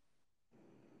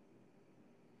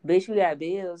 Bitch, you got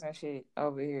bills and shit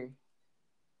over here.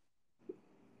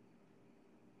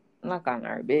 I'm not calling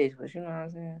her a bitch, but you know what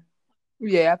I'm saying?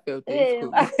 Yeah, I felt that.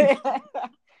 It's Yeah. cool.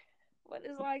 But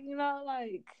it's like, you know,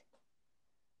 like,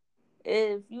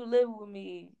 if you live with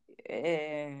me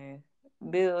and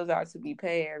bills are to be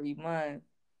paid every month,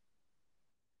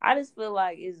 I just feel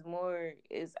like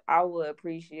I would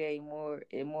appreciate more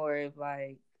if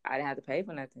like I didn't have to pay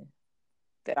for nothing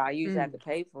that I used to have to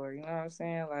pay for. You know what I'm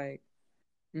saying? Like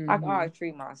I can always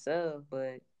treat myself,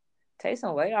 but take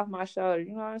some weight off my shoulder.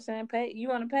 You know what I'm saying? You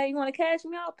want to cash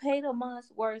me out? Pay the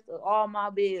month's worth of all my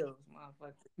bills,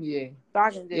 motherfucker. Yeah. So I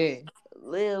can just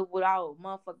live without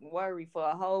motherfucking worry for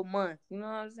a whole month. You know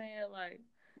what I'm saying? Like,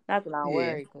 not that I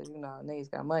worry, because, you know,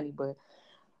 niggas got money, but,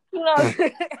 you know what I'm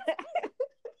saying?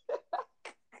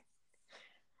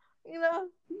 You know?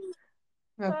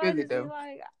 I feel it, though.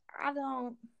 Like, I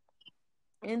don't,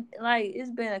 and, like,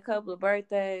 it's been a couple of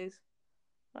birthdays.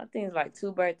 I think it's like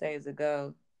 2 birthdays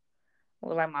ago.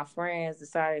 Well, like, my friends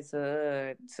decided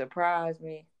to surprise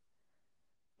me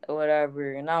or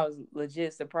whatever, and I was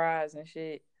legit surprised and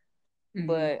shit.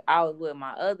 But I was with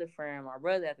my other friend, my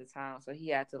brother at the time, so he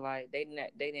had to like they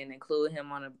didn't include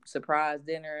him on a surprise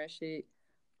dinner and shit.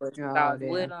 But since I was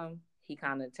with him, he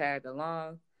kind of tagged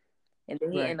along, and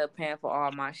then he ended up paying for all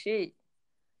my shit.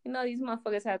 You know, these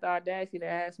motherfuckers had the audacity to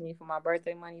ask me for my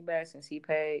birthday money back since he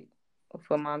paid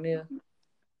for my meal.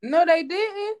 No, they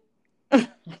didn't.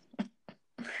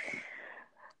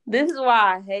 This is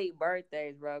why I hate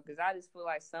birthdays, bro, because I just feel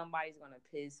like somebody's gonna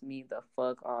piss me the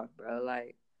fuck off, bro.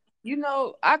 Like, you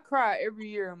know, I cry every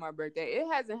year on my birthday. It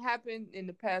hasn't happened in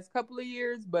the past couple of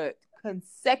years, but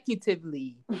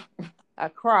consecutively, I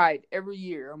cried every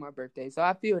year on my birthday. So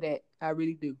I feel that. I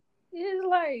really do. It's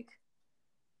like,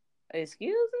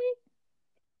 excuse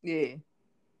me? Yeah.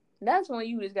 That's when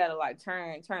you just gotta like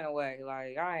turn away.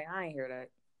 Like, I ain't hear that.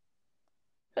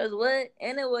 Cause what?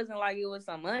 And it wasn't like it was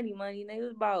some money. Nigga, it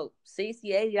was about $60,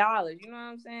 $80. You know what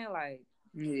I'm saying? Like,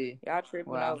 yeah, y'all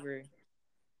tripping over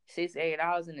 $60,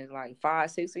 $80, and it's like 5,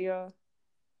 6 of y'all.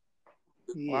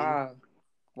 Yeah. Wow,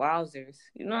 wowzers.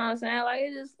 You know what I'm saying? Like,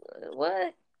 it just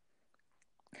what?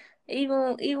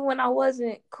 Even when I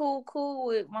wasn't cool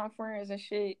with my friends and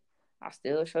shit, I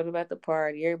still showed up at the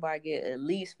party. Everybody get at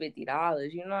least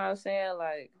 $50. You know what I'm saying?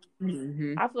 Like,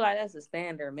 I feel like that's a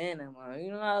standard minimum.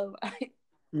 You know, like.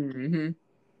 So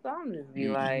I'm just be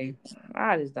like,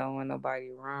 I just don't want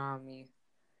nobody around me.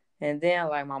 And then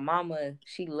like my mama,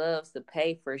 she loves to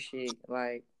pay for shit.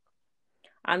 Like,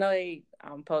 I know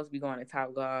I'm supposed to be going to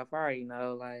Top Golf. I already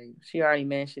know. Like, she already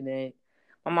mentioned it.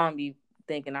 My mom be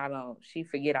thinking she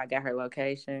forget I got her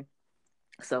location.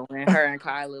 So when her and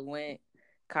Kyla went,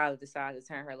 Kyla decided to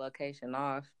turn her location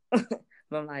off. But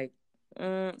I'm like,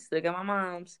 still got my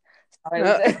mom's.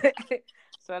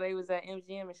 So they was at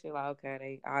MGM and shit. Like, okay,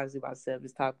 they obviously about to set up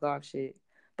this Top Golf shit.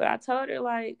 But I told her,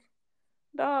 like,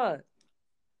 dog,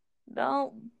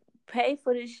 don't pay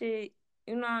for this shit.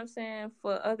 You know what I'm saying?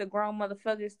 For other grown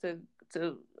motherfuckers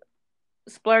to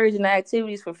splurge in the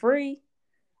activities for free.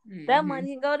 That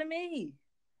money can go to me.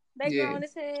 They grown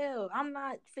as hell. I'm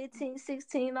not 15,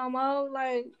 16 no more.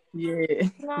 Like, you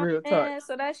know real talk.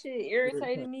 So that shit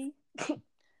irritated me.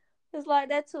 It's like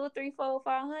that 2, 3, 4,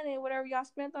 500, whatever y'all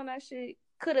spent on that shit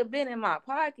could have been in my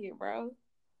pocket, bro.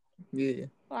 Yeah.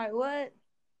 Like, what?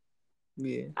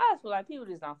 Yeah. I just feel like people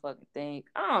just don't fucking think.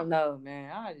 I don't know,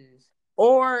 man.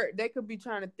 Or they could be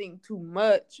trying to think too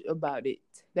much about it.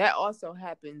 That also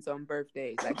happens on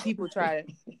birthdays. Like, people try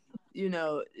to, you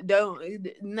know,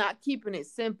 not keeping it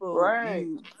simple. Right.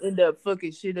 You end up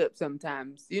fucking shit up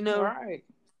sometimes, you know? Right.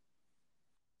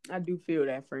 I do feel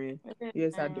that, friend.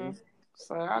 Yes, I do.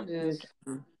 So I just...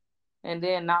 And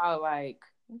then now, like,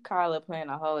 Kyla playing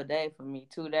a whole day for me,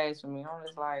 2 days for me. I'm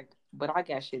just like, but I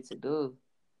got shit to do.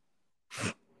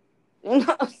 You know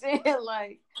what I'm saying?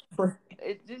 Like,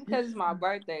 just because it's my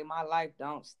birthday, my life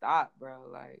don't stop, bro.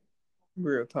 Like,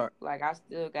 real talk. Like, I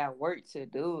still got work to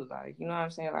do. Like, you know what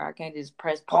I'm saying? Like, I can't just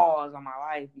press pause on my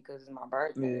life because it's my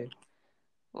birthday. Yeah.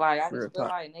 Like, I just feel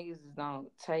like niggas just don't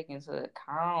take into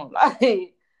account.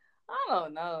 Like, I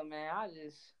don't know, man.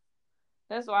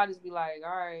 That's why I just be like,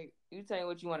 all right, you tell me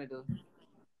what you want to do.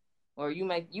 Or you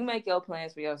make your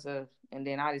plans for yourself, and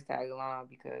then I just tag along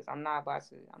because I'm not.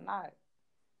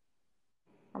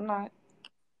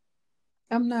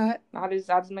 I'm not. I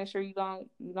just make sure you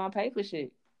don't pay for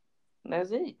shit.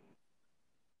 That's it.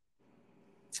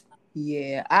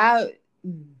 Yeah,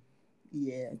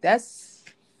 yeah. That's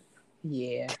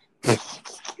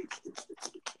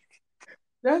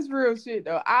real shit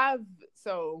though.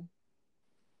 So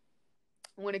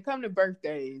when it come to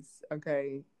birthdays,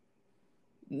 okay,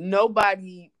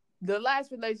 nobody. The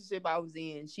last relationship I was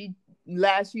in,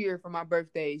 last year for my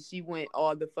birthday, she went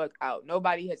all the fuck out.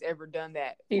 Nobody has ever done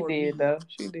that She for did me. though.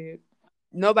 She did.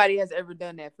 Nobody has ever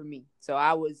done that for me. So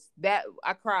I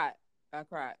cried. I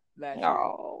cried last year.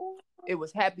 Oh. It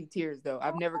was happy tears though.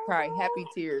 I've never cried happy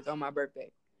tears on my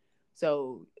birthday.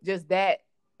 So just that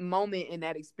moment and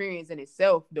that experience in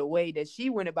itself, the way that she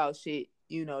went about shit,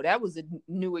 that was a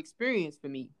new experience for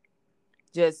me.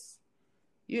 Just,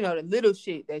 the little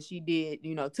shit that she did,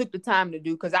 took the time to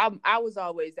do. Cause I was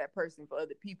always that person for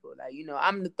other people. Like,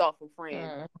 I'm the thoughtful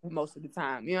friend most of the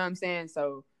time. You know what I'm saying?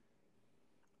 So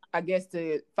I guess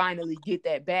to finally get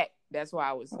that back, that's why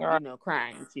I was,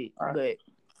 crying and shit. But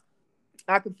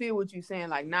I could feel what you're saying.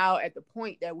 Like now at the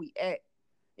point that we at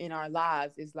in our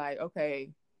lives, it's like,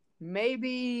 okay,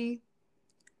 maybe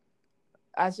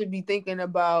I should be thinking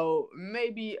about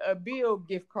maybe a bill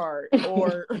gift card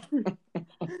or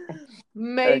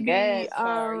maybe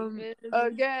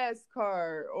a gas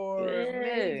card or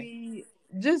maybe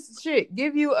just shit.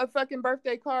 Give you a fucking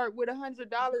birthday card with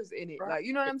 $100 in it. Like,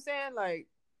 you know what I'm saying? Like,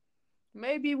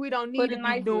 maybe we don't need Put a to be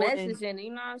nice doing, message in it.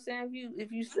 You know what I'm saying?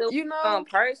 If you still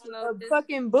personal, a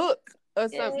fucking book or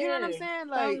something. You know what I'm saying?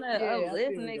 Like, something that yeah,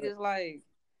 uplift niggas, like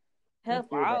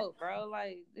help out, bro.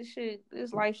 Like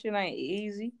this life shit ain't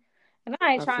easy. And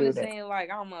I ain't trying to seem like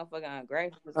I'm motherfucking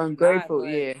ungrateful. Ungrateful,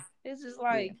 yeah. It's just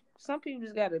like some people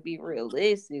just gotta be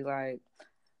realistic. Like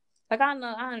I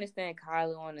know I understand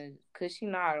Kylie cause she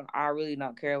know I really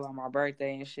don't care about my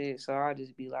birthday and shit. So I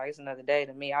just be like, it's another day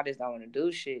to me. I just don't want to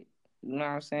do shit. You know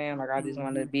what I'm saying? Like I just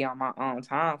want to be on my own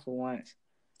time for once.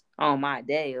 On my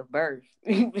day of birth.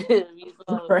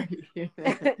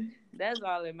 That's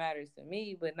all that matters to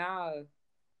me. But now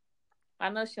I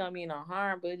know she don't mean no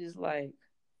harm, but it's just like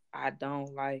I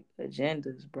don't like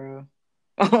agendas, bro.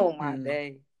 On my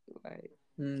day. Like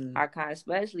I kind of,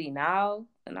 especially now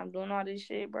and I'm doing all this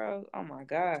shit, bro. Oh my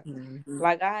God.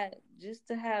 Like I just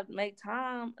to make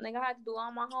time, nigga, I had to do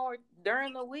all my homework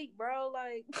during the week, bro.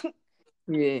 Like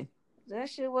that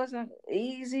shit wasn't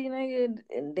easy, nigga.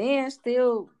 And then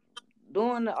still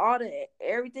doing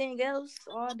everything else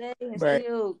all day and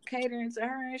still catering to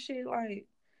her and shit. Like,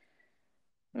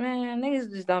 man,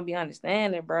 niggas just don't be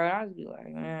understanding, bro. I just be like,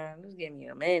 man, just give me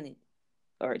a minute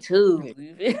or two.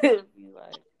 You feel me?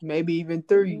 Like, maybe even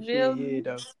 3. You feel me?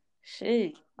 Though.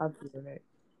 Shit. I feel that.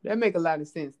 That make a lot of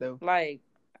sense though. Like,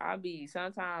 I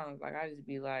just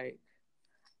be like,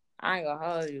 I ain't gonna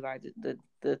hold you. Like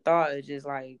the thought of just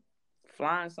like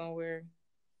flying somewhere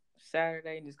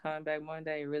Saturday and just coming back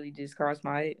Monday really just crossed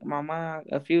my mind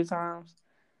a few times,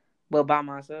 but by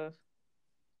myself.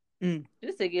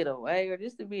 Just to get away or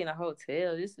just to be in a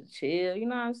hotel, just to chill. You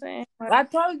know what I'm saying? Like, I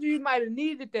told you might have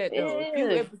needed that though a few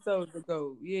episodes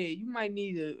ago. Yeah, you might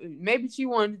need maybe she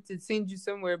wanted to send you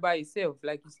somewhere by yourself,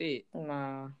 like you said.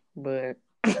 Nah, but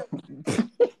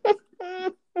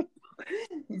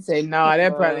you say nah,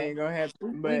 that probably ain't gonna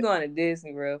happen. But we going to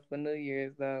Disney World for New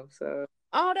Year's though, so.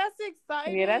 Oh, that's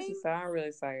exciting. Yeah, that's exciting. I'm really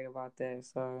excited about that.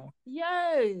 So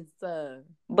yes,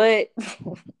 but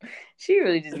she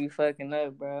really just be fucking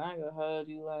up, bro. I ain't gonna hold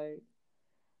you like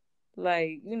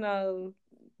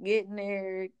getting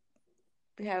there,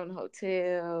 having a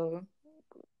hotel,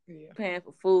 paying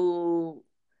for food.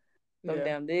 Them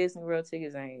damn Disney World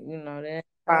tickets ain't, that.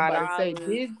 I'm about to say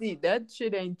Disney, that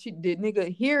shit ain't cheap. The nigga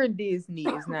here in Disney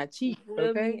is not cheap.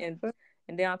 Okay, and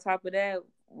then on top of that,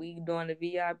 we doing the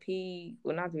VIP,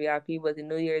 well not the VIP, but the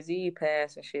New Year's Eve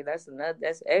pass and shit.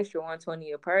 That's extra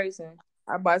 $120 a person.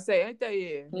 I'm about to say, ain't that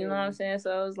You know what I'm saying?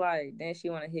 So it's like, then she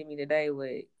want to hit me today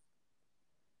with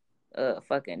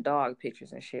fucking dog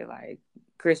pictures and shit, like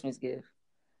Christmas gift.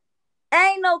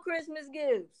 Ain't no Christmas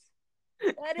gifts.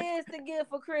 That is the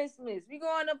gift for Christmas. We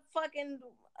going to fucking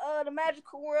the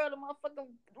magical world of motherfucking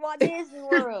Walt Disney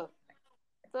World.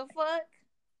 The fuck?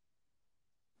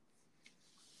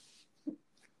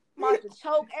 I'm about to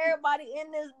choke everybody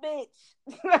in this bitch.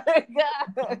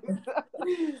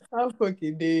 I'm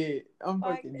fucking dead. I'm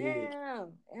like, fucking dead. Damn.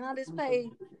 And I just paid,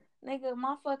 nigga,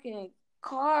 my fucking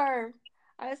car.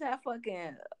 I just had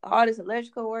fucking all this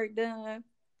electrical work done.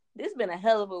 This been a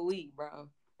hell of a week, bro.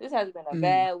 This has been a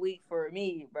bad week for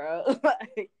me, bro.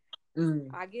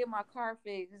 I get my car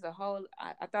fixed. It's a whole.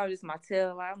 I thought it was my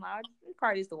tail light. I'm like, the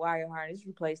car is the wire harness.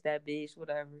 Replace that bitch,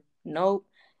 whatever. Nope,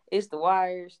 it's the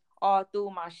wires all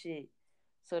through my shit.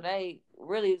 So they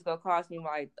really was gonna cost me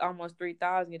like almost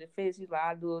 3,000 to fix. He's like,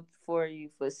 I'll do it for you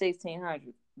for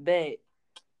 1,600. Bet.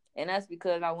 And that's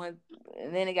because I went,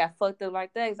 and then it got fucked up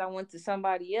like that because I went to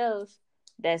somebody else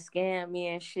that scammed me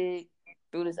and shit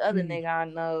through this other nigga I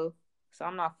know. So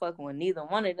I'm not fucking with neither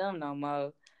one of them no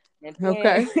more. And then,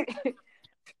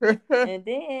 Okay. and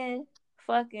then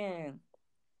fucking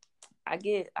I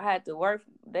had to work.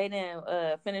 They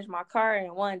didn't finish my car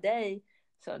in one day.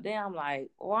 So then I'm like,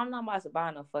 well, I'm not about to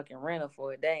buy no fucking rental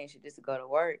for a day and shit just to go to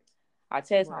work. I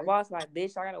text my boss like,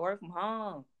 bitch, I gotta work from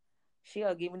home. She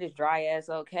gonna give me this dry ass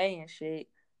okay and shit.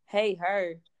 Hey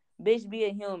her, bitch, be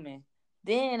a human.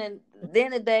 Then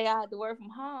the day I had to work from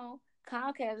home,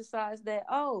 Comcast decides that,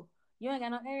 oh, you ain't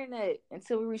got no internet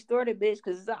until we restore the bitch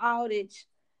because it's an outage.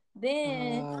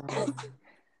 Then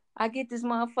I get this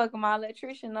motherfucker, my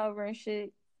electrician over and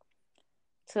shit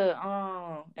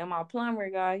to and my plumber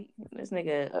guy, this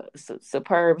nigga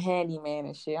superb handyman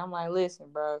and shit. I'm like, listen,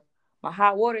 bro, my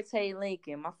hot water tank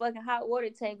leaking. My fucking hot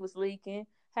water tank was leaking.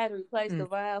 Had to replace the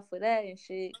valve for that and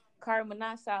shit. Carbon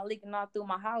monoxide leaking all through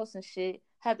my house and shit.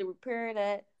 Had to repair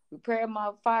that. Repair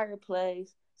my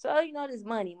fireplace. So you know, this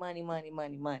money.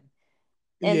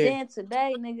 And then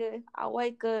today, nigga, I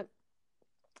wake up.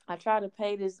 I try to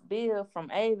pay this bill from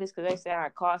Avis because they said I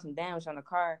caused some damage on the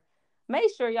car.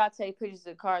 Make sure y'all take pictures of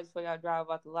the cars before y'all drive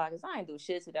out the lot because I ain't do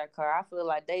shit to that car. I feel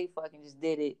like they fucking just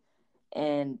did it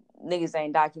and niggas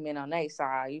ain't document on their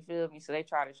side. You feel me? So they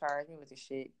try to charge me with the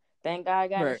shit. Thank God I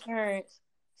got insurance.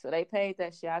 So they paid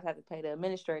that shit. I had to pay the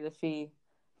administrative fee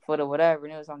for the whatever,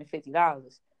 and it was only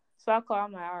 $50. So I called.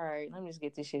 I'm like, all right, let me just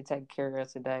get this shit taken care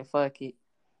of today. Fuck it.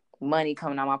 Money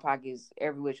coming out my pockets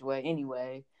every which way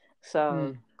anyway.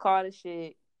 So call the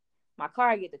shit. My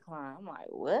car get declined. I'm like,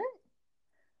 what?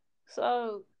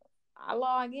 So I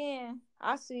log in.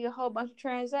 I see a whole bunch of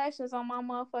transactions on my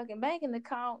motherfucking banking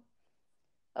account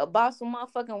about some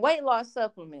motherfucking weight loss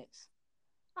supplements.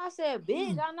 I said,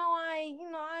 bitch, I know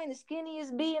I ain't the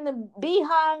skinniest bee in the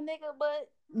beehive, nigga, but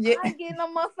I ain't getting no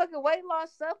motherfucking weight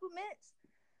loss supplements.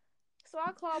 So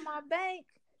I called my bank.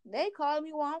 They called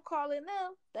me while I'm calling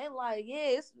them. They like,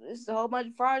 yeah, it's a whole bunch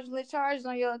of fraudulent charges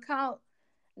on your account.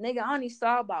 Nigga, I only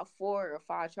saw about 4 or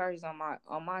 5 charges on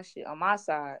my shit on my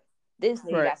side. This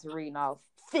nigga got to reading off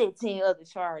 15 other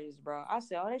charges, bro. I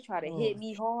said, oh, they try to hit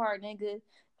me hard, nigga.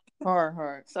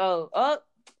 Hard. So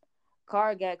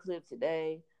car got clipped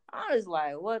today. I was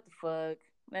like, what the fuck,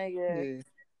 nigga? Yeah.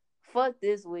 Fuck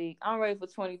this week. I'm ready for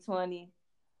 2020.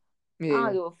 Yeah. I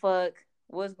don't give a fuck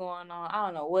what's going on. I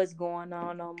don't know what's going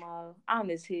on no more. I'm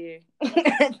just here.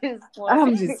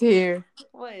 I'm just here.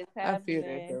 What is happening? I feel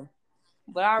that though.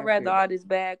 But I'd rather all this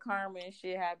bad karma and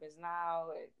shit happens now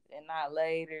and not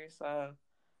later. So,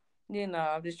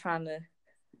 I'm just trying to,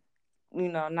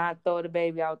 not throw the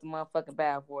baby out the motherfucking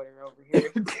bathwater over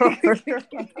here.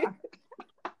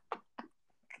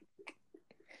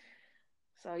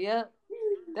 So, yep.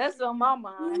 That's on my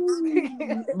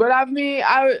mind. But I mean,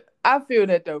 I feel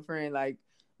that though, friend. Like,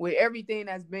 with everything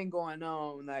that's been going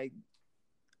on, like,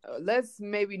 let's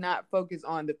maybe not focus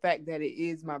on the fact that it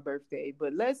is my birthday,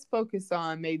 but let's focus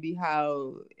on maybe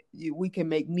how we can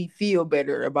make me feel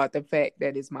better about the fact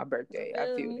that it's my birthday.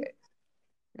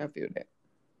 I feel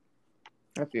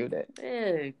that.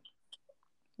 Dude.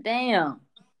 Damn.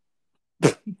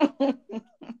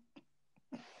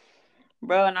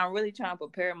 Bro, and I'm really trying to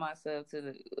prepare myself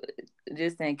to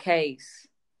just in case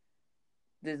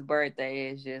this birthday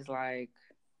is just like,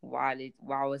 why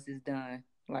was this done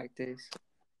like this?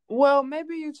 Well,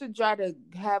 maybe you should try to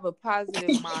have a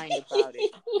positive mind about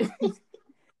it.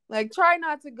 Like, try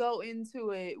not to go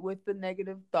into it with the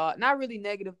negative thought. Not really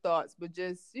negative thoughts, but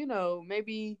just,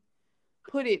 maybe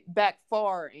put it back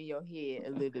far in your head a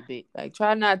little bit. Like,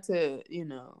 try not to,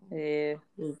 Yeah,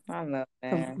 I know,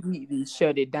 man. Completely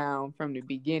shut it down from the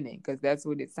beginning, because that's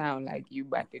what it sounds like you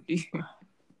about to do.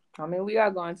 I mean, we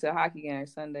are going to a hockey game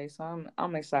Sunday, so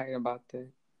I'm excited about that.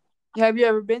 Have you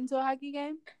ever been to a hockey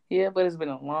game? Yeah, but it's been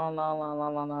a long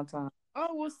time.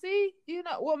 Oh, well, see,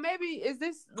 well, maybe is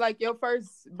this like your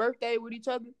first birthday with each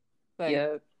other? Like,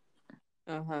 yeah.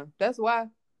 That's why.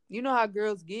 You know how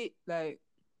girls get, like,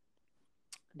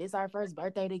 this our first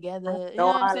birthday together. You know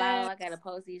what I'm saying? I gotta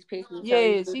post these pictures.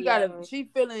 Yeah, she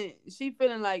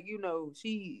feeling like,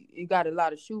 she got a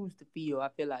lot of shoes to fill, I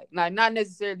feel like. Not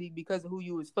necessarily because of who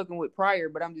you was fucking with prior,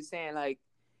 but I'm just saying, like,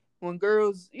 when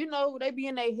girls, they be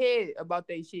in their head about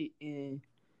their shit, and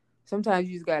sometimes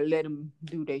you just gotta let them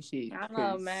do their shit. I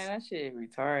know, man. That shit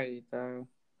retarded, though.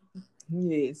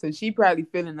 Yeah, so she probably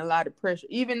feeling a lot of pressure.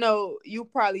 Even though you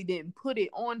probably didn't put it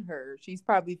on her, she's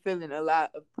probably feeling a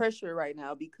lot of pressure right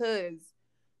now because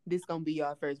this gonna be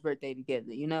your first birthday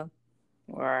together,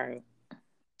 Right.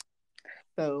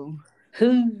 So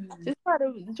All just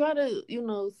try to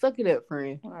suck it up,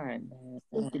 friend. right, man.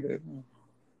 Suck it up.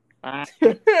 All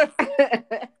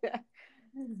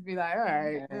Just be like, all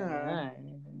right. right.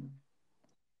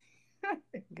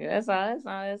 That's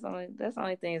the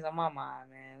only things on my mind,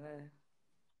 man.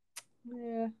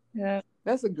 Yeah, Yeah.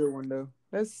 that's a good one though.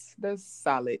 That's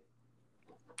solid.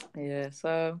 Yeah.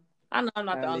 So I know I'm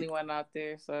not the Solid. only one out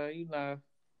there. So y'all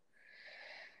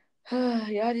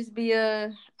just be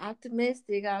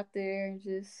optimistic out there and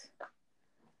just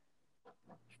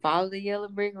follow the yellow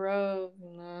brick road.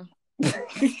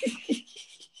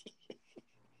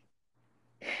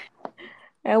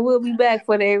 And we'll be back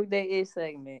for the Everyday Ish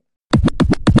segment.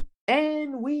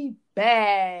 And we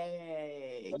back.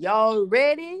 Y'all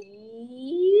ready?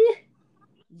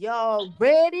 Y'all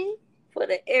ready? For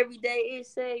the Everyday Ish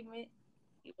segment.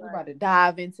 We're about to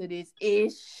dive into this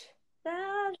ish.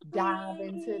 Dive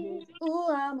into this.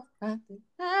 Ooh, I'm about to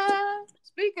dive.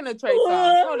 Speaking of Trey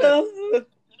Songz, hold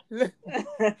up.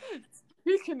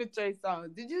 Speaking of Trey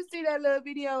Songz, did you see that little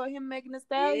video of him making a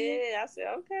stallion? Yeah, I said,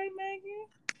 okay, Megan.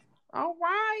 All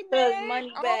right, Because man.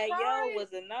 Moneybag Right. Yo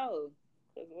was a no.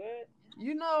 Cause what?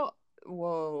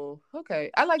 Whoa.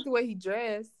 Okay. I like the way he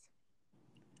dressed.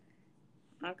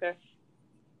 Okay.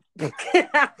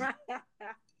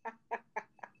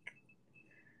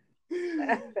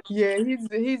 Yeah,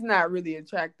 he's not really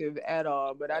attractive at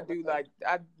all, but I do like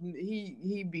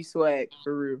he be swag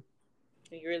for real.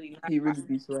 He really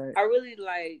be swag. I really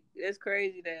like. It's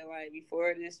crazy that like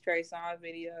before this Trey Songz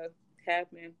video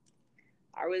happened,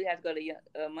 I really had to go to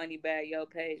Moneybag Yo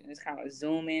page and just kind of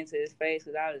zoom into his face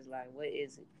because I was like, what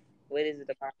is it? What is it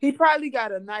about? He probably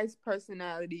got a nice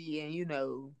personality, and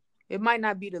it might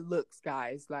not be the looks,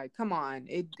 guys. Like, come on,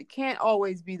 it can't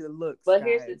always be the looks. But guys.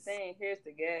 here's the thing. Here's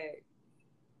the gag.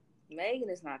 Megan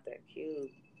is not that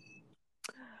cute.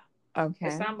 Okay.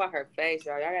 It's something about her face,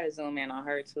 y'all. Y'all gotta zoom in on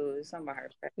her too. It's something about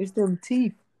her face. It's them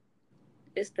teeth.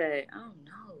 It's that I don't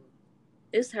know.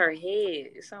 It's her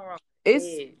head. It's something wrong with her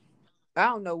head. I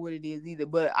don't know what it is either,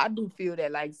 but I do feel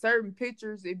that like certain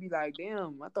pictures, it'd be like,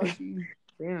 damn, I thought she.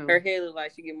 Damn. Her hair look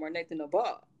like she get more neck than a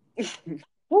ball.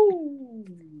 Woo.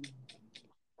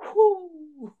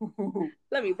 Woo.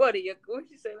 Let me butter your.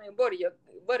 What you say? Let me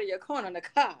butter your corn on the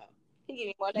cob. He give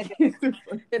me more neck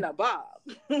than a bob.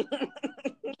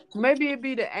 Maybe it'd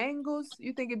be the angles.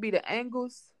 You think it'd be the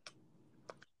angles?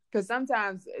 Because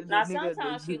sometimes.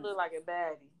 Sometimes she look like a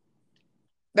baddie.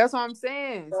 That's what I'm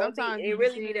saying. So sometimes it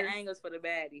really be the angles for the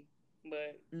baddie.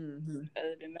 But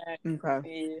other than that, okay.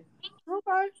 Yeah.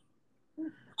 Okay.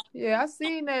 Yeah, I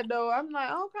seen that though. I'm like,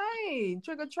 okay,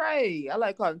 Trigger Trey. I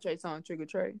like calling Trey Songz Trigger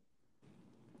Trey.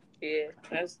 Yeah,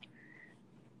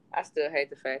 I still hate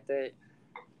the fact that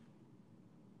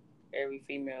every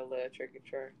female love Trigger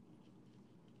Trey.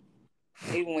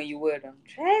 Even when you with them.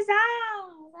 Trey Songz!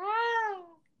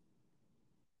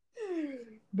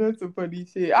 That's a funny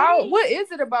shit. What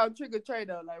is it about Trigger Trey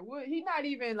though? Like, what? He not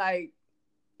even like,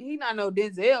 he not no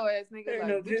Denzel ass nigga. Like,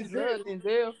 no bitches love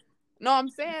Denzel. No, I'm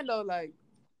saying though, like,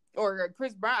 or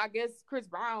Chris Brown. I guess Chris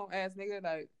Brown ass nigga.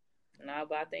 Like, nah,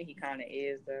 but I think he kind of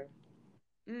is though.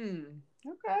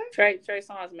 Okay. Trey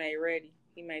Songz made Ready.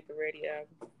 He made the Ready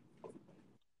album.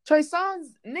 Trey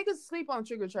Songz, niggas sleep on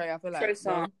Trigger Trey. I feel like Trey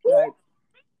Songz. Like,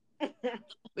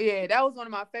 yeah, that was one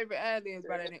of my favorite ad-libs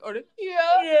by that nigga. Or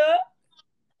yeah.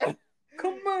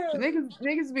 Come on.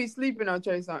 Niggas be sleeping on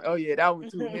Trey Songz. Oh yeah, that one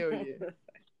too. Hell yeah.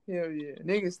 Hell yeah.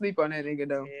 Niggas sleep on that nigga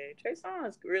though. Yeah, Trey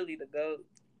Songz really the GOAT.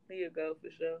 He a GOAT for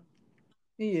sure.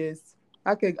 He is.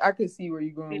 I could see where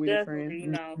you're going with it, friend. You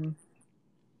know,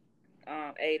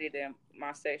 aided in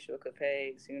my sexual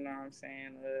capades, you know what I'm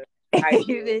saying?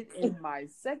 Aided in my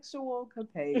sexual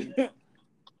capades.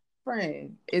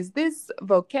 Friend, is this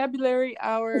vocabulary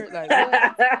hour? Like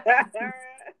what?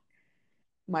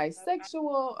 My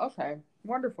sexual. Okay,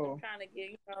 wonderful. Trying to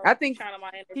get, I think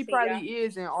he probably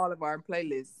is in all of our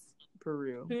playlists for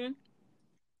real.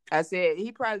 I said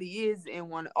he probably is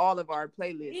in all of our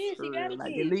playlists for real.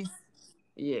 Like at least,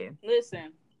 yeah.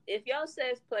 Listen, if your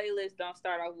sex playlist don't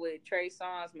start off with Trey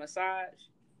Songz massage,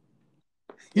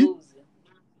 losing,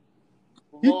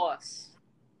 lost.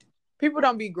 People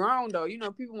don't be grown though. You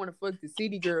know, people want to fuck the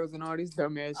city girls and all this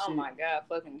dumbass shit. Oh my god,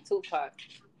 fucking Tupac.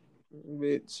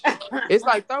 Bitch. It's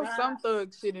like throw some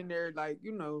thug shit in there, like,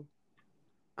 you know,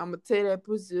 I'ma tear that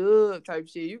pussy up type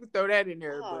shit. You can throw that in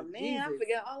there. Oh but man, Jesus. I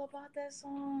forgot all about that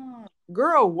song.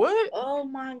 Girl, what? Oh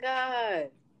my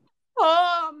god.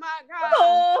 Oh my god.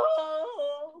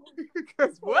 Oh.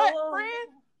 Cause what, friend?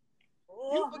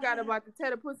 You forgot about the tear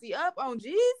the pussy up on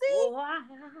Jesus?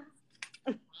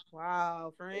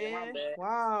 Wow, Yeah, my friend. bad.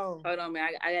 Wow. Hold on, man.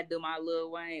 I gotta do my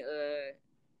Lil Wayne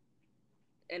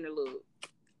interlude.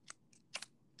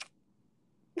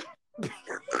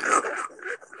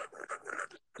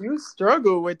 You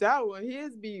struggle with that one.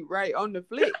 His be right on the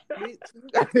flick, bitch.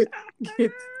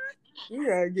 Get, you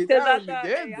gotta get Cause that I one thought,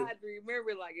 hey, I together. had to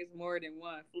remember like it's more than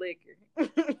one flicker.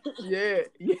 Yeah.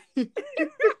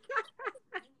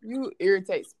 You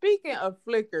irritate. Speaking of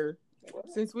flicker,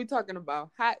 since we're talking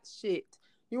about hot shit,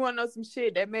 you wanna know some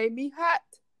shit that made me hot?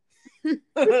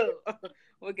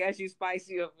 What got you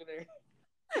spicy over there?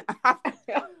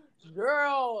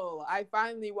 Girl, I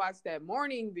finally watched that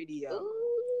morning video Ooh.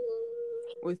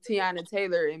 with Tiana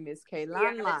Taylor and Miss Tiana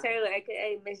Kaylana. Taylor,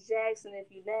 aka Miss Jackson, if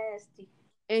you nasty.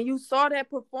 And you saw that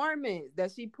performance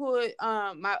that she put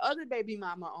my other baby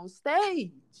mama on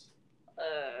stage.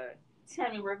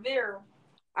 Tammy Rivera.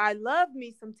 I love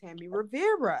me some Tammy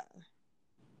Rivera.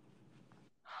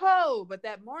 Ho, but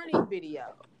that morning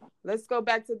video. Let's go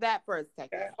back to that for a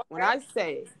second. Okay. When I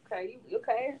say Okay.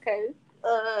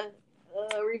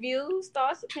 Reviews,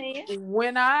 thoughts, opinions.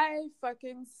 when I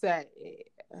fucking say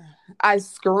I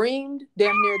screamed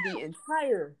damn near the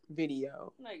entire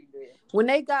video. No, you did. When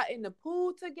they got in the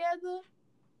pool together.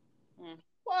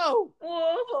 Whoa.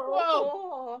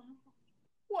 Whoa.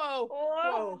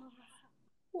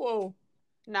 Whoa.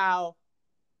 Now,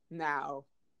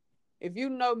 if you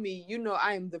know me, you know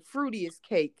I am the fruitiest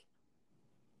cake.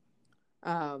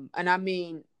 And I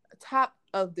mean top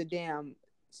of the damn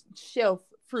shelf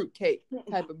fruit cake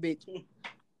type of bitch.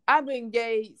 I've been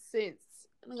gay since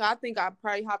I think I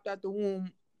probably hopped out the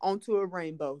womb onto a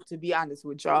rainbow, to be honest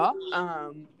with y'all.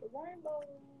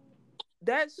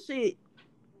 That shit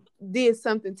did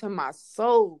something to my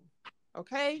soul.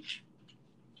 Okay?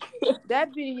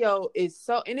 That video is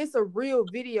so, and it's a real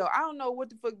video. I don't know what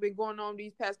the fuck been going on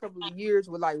these past couple of years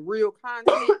with like real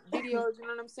content videos, you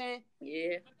know what I'm saying?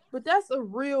 Yeah. But that's a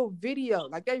real video.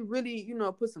 Like they really,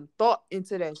 put some thought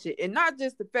into that shit. And not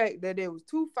just the fact that there was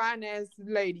two fine ass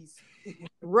ladies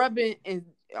rubbing and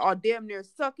or damn near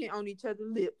sucking on each other's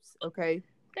lips, okay?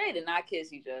 They did not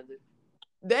kiss each other.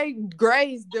 They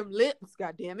grazed them lips,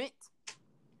 goddammit.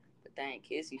 But they ain't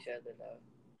kiss each other though.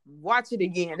 Watch it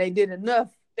again. They did enough.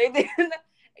 They did enough.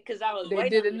 Because I was They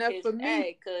waiting did on enough kiss. for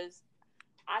me. Because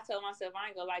I told myself I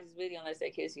ain't gonna like this video unless they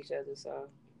kiss each other. So,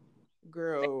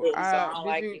 girl, I don't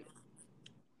like it.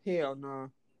 Hell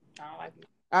no. I don't like it.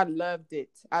 I loved it.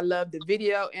 I loved the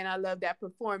video and I love that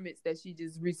performance that she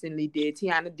just recently did.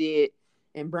 Tiana did,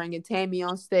 and bringing Tammy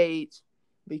on stage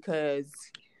because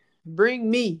bring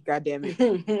me,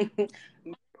 goddammit.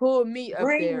 Pull me up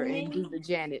there and do the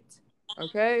Janet.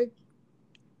 Okay?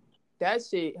 That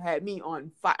shit had me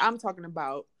on fire. I'm talking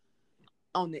about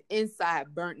on the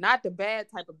inside burn, not the bad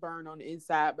type of burn on the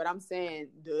inside, but I'm saying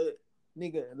the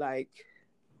nigga like,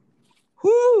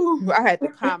 whoo, I had to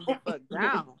calm the fuck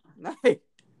down. Like,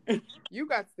 you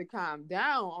got to calm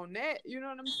down on that. You know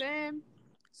what I'm saying?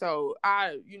 So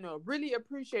I, really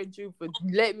appreciate you for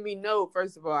letting me know.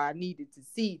 First of all, I needed to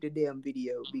see the damn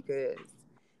video because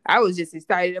I was just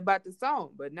excited about the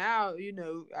song. But now,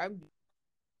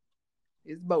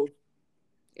 it's both.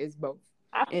 It's both.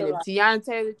 And if Tiana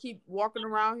Taylor keep walking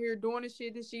around here doing the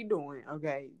shit that she doing,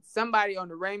 okay, somebody on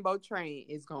the Rainbow Train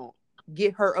is gonna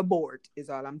get her aboard. Is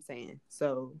all I'm saying.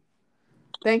 So,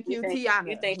 thank you,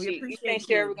 Tiana. You think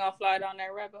she ever gonna fly down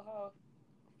that rabbit hole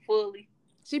fully?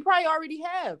 She probably already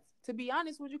have. To be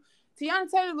honest with you,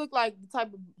 Tiana Taylor looked like the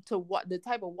type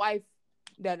of wife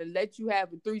that'll let you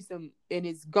have a threesome and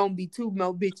it's gonna be two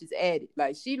more bitches added.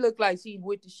 Like she looked like she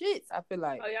with the shits. I feel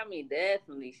like. Oh yeah, I mean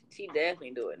definitely. She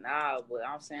definitely do it now. But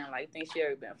I'm saying like, you think she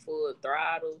ever been full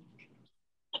throttle?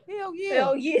 Hell yeah.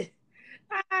 Hell yeah.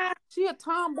 She a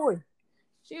tomboy.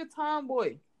 If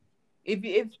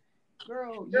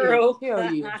girl. Yeah,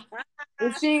 hell yeah.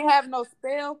 If she didn't have no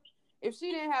spell, if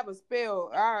she didn't have a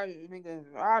spell, I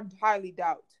highly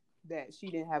doubt that she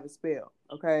didn't have a spell.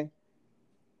 Okay.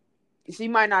 She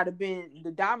might not have been the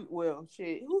dominant. Well,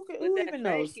 shit. Who even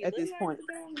knows at this point?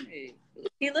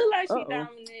 She look like she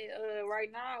dominant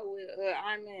right now with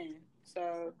Iron Man.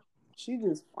 So she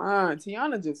just fine.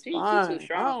 Tiana just fine. She too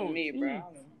strong for me, bro.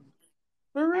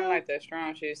 For real? I don't like that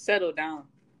strong shit. Settle down.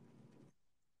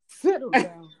 Settle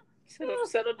down.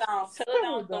 Settle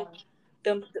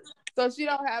down. So she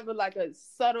don't have a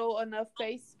subtle enough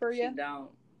face for you? She don't.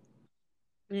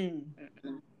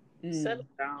 Settle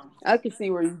down. I can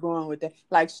see where you're going with that.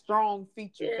 Like strong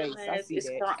feature face. Man, I see that.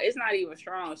 Strong. It's not even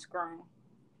strong. It's strong.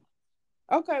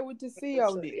 Okay, with the C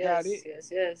on it. Got it.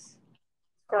 Yes.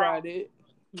 Got it.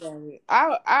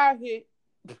 I hit.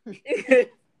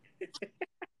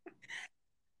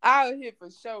 I'll hit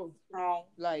for sure.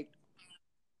 Like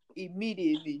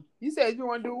immediately. You said you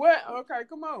want to do what? Okay,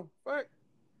 come on. Fuck.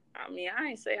 I mean, I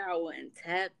ain't say I wouldn't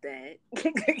tap that.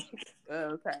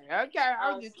 Okay. I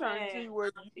was just trying to see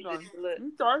where you going.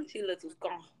 I'm sorry. She looks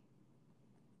gone.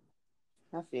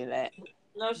 I feel that.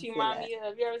 No, she remind me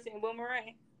of. You ever seen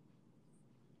Boomerang?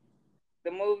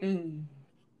 The movie. Mm.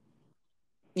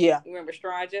 Yeah. You remember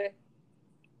Strong J?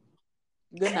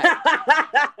 Good night.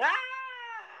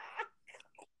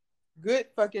 Good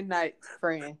fucking night,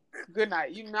 friend. Good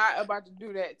night. You're not about to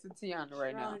do that to Tiana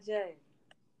right now. Strong J.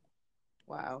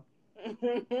 Wow.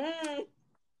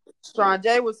 Strong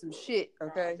J was some shit,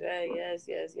 okay? Strong J, yes.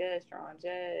 Strong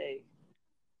J.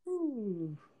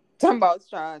 Ooh. Talking about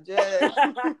Strong J.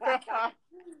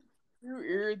 You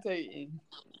irritating.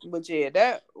 But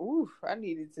yeah, I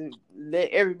needed to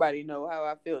let everybody know how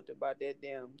I felt about that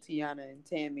damn Tiana and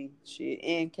Tammy shit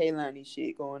and Kaylani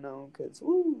shit going on. Cause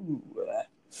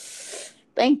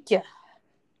thank you.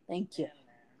 Yep.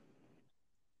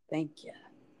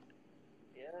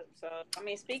 So I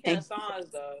mean, speaking of songs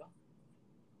though,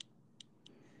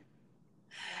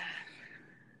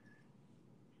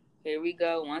 here we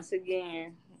go once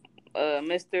again.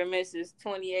 Mr. and Mrs.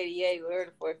 2088, whatever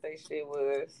the fuck they shit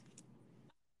was.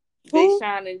 Big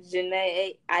Sean and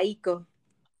Janae Aiko.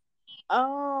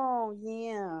 Oh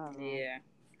yeah.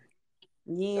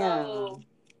 So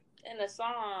in the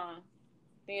song, I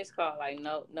think it's called like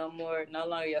no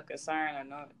longer your concern or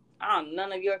no.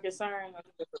 None of your concern.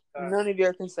 None of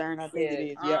your concern. I think it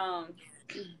is. Yeah.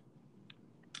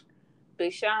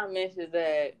 Big Sean mentioned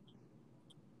that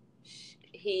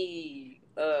he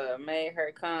made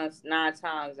her come 9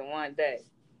 times in one day.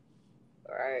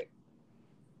 Right.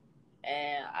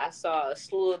 And I saw a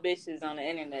slew of bitches on the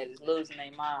internet is losing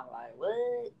their mind. Like,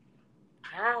 what?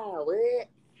 How? What?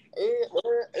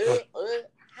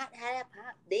 Hot,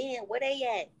 pop. Damn, where they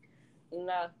at? You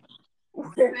know?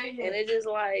 And it's just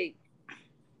like,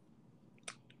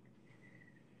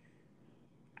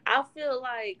 I feel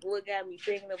like what got me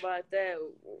thinking about that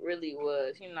really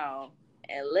was, you know,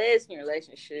 in lesbian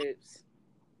relationships,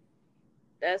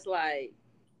 that's like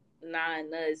 9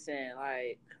 nuts in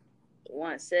like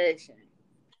one session.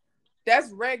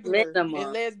 That's regular in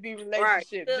lesbian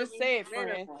relationships. Right. Just say it,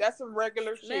 friend. That's some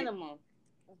regular shit. Minimum.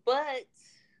 But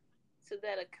to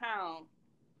that account,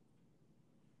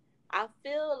 I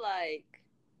feel like,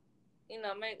 you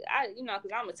know,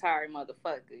 because I'm a tired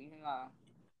motherfucker, you know.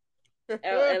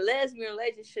 And lesbian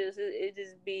relationships, it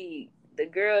just be, the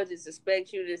girl just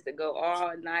expects you just to go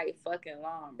all night fucking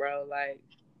long, bro. Like,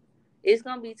 it's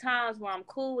gonna be times where I'm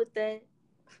cool with that,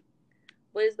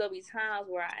 but it's gonna be times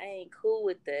where I ain't cool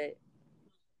with that.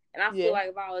 And I feel like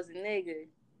if I was a nigga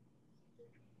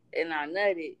and I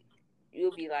nutted,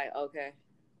 you'll be like, okay.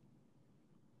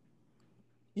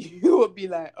 You would be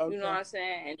like, okay. You know what I'm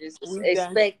saying? And just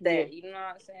expect that. You know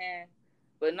what I'm saying?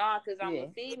 But no, because I'm a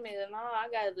female, no, I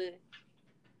gotta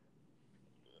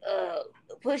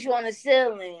push you on the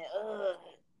ceiling,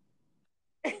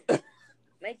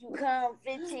 make you come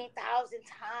 15,000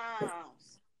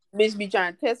 times. Bitch be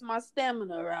trying to test my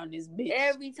stamina around this bitch.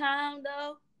 Every time,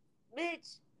 though,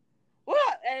 bitch.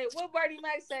 What? Hey, what Bernie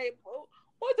Mac say?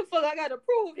 What the fuck I gotta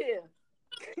prove here?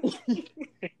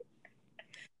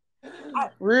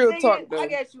 Real talk, though. I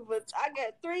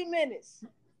got 3 minutes.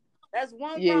 That's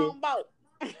one grown boat.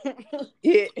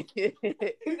 You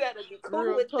gotta be cool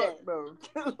real with talk, that. Though.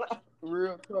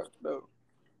 Real talk, though.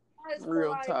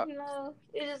 Real talk. You know,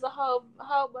 it's just a whole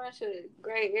bunch of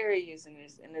gray areas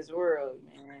in this world,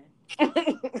 man.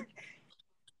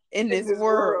 in this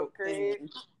world, Craig.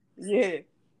 Yeah.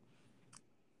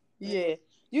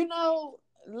 You know,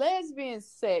 lesbian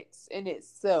sex in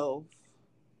itself,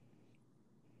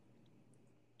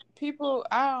 people,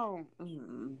 I don't.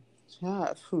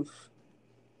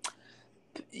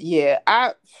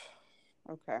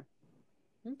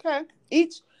 Okay.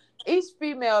 Each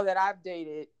female that I've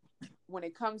dated, when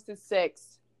it comes to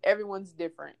sex, everyone's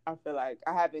different. I feel like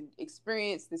I haven't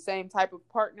experienced the same type of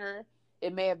partner.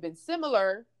 It may have been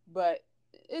similar, but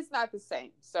it's not the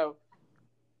same. So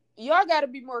y'all got to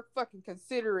be more fucking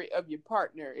considerate of your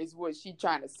partner, is what she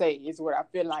trying to say, is what I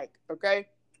feel like. Okay.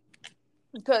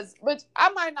 But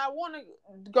I might not want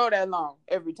to go that long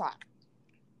every time.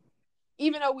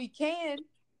 Even though we can,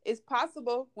 it's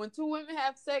possible. When 2 women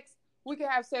have sex, we can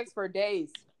have sex for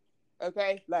days.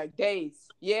 Okay? Like days.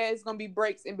 Yeah, it's going to be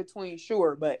breaks in between,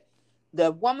 sure. But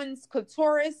the woman's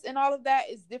clitoris and all of that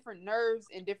is different nerves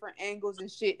and different angles and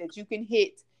shit that you can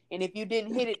hit. And if you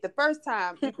didn't hit it the first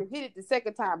time, you could hit it the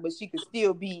second time, but she could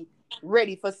still be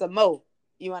ready for some more.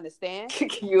 You understand?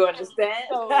 You understand?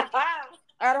 So,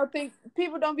 I don't think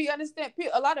people don't be understand.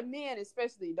 A lot of men,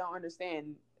 especially, don't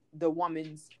understand the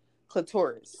woman's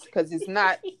clitoris, because it's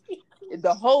not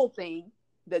the whole thing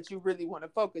that you really want to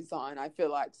focus on, I feel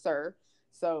like, sir.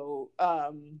 So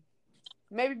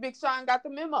maybe Big Sean got the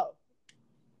memo.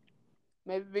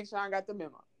 Maybe Big Sean got the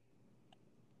memo.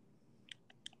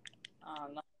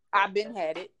 No. I've been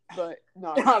had it, but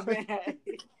no. I've been had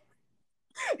it.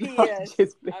 Yes,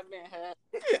 I've been had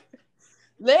it.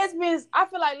 Lesbians, I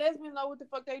feel like lesbians know what the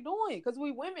fuck they doing, because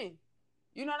we women.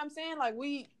 You know what I'm saying? Like,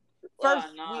 we are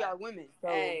women. So.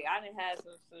 Hey, I done had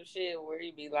some shit where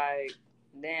you be like,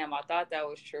 damn, I thought that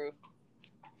was true.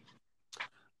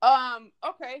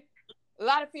 Okay. A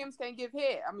lot of femmes can't give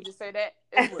head. I'm gonna just say that.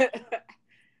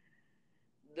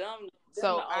 them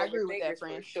so I agree with that,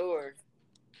 friend. For sure.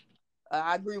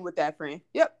 I agree with that, friend.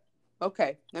 Yep.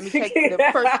 Okay. Let me take the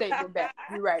first statement back.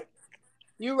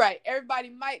 You're right. Everybody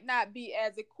might not be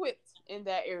as equipped in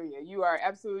that area. You are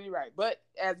absolutely right. But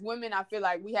as women, I feel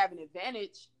like we have an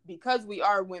advantage because we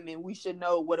are women. We should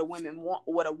know what a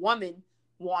woman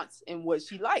wants and what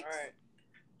she likes. Right.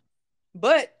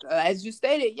 But as you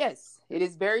stated, yes, it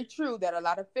is very true that a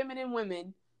lot of feminine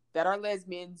women that are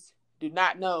lesbians do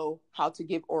not know how to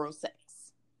give oral sex.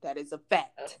 That is a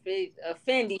fact. A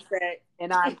Fendi fact.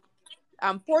 And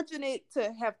I'm fortunate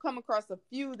to have come across a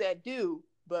few that do.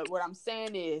 But what I'm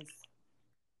saying is,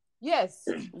 yes,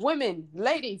 women,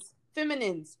 ladies,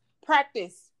 feminines,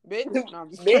 practice, bitch. No, I'm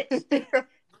just bitch.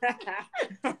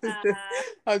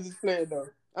 I'm just playing though.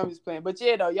 I'm just playing. But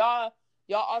yeah, though, y'all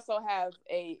also have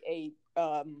a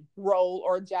role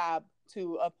or job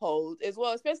to uphold as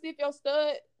well, especially if your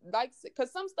stud likes,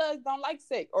 because some studs don't like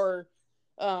sex or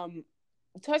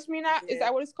touch me not. Yeah. Is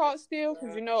that what it's called still?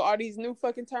 Because you know all these new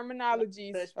fucking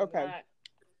terminologies. Okay.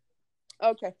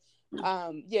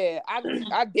 Yeah,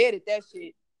 I did that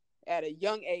shit at a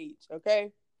young age.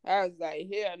 Okay, I was like,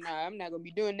 hell nah, I'm not gonna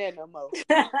be doing that no more.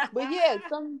 But yeah,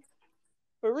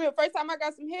 for real, first time I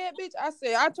got some head, bitch,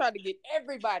 I tried to get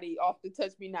everybody off the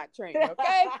touch me not train.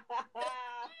 Okay.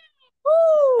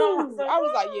 Woo! I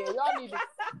was like, yeah,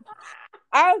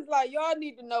 y'all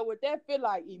need to know what that feel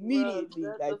like immediately.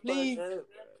 Bro, like,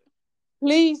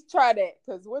 please try that,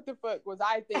 because what the fuck was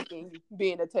I thinking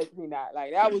being a touch me not?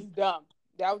 Like, that was dumb.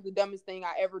 That was the dumbest thing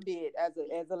I ever did as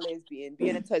a lesbian.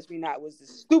 Being a touch me not was the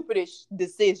stupidest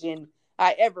decision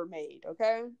I ever made.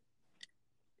 Okay.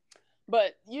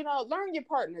 But, you know, learn your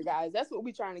partner, guys. That's what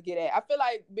we're trying to get at. I feel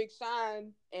like Big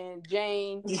Sean and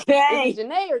Jane. Is it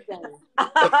Janae or Jane?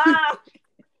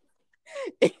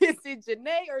 Is it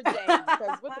Janae or Jane?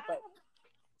 Because what the fuck?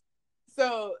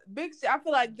 So, I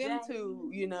feel like them two,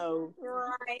 you know,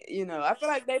 I feel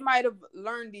like they might have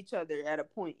learned each other at a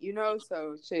point, you know?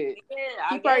 So, shit. Yeah,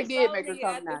 he probably did make her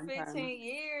come after 15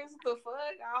 years. What the fuck?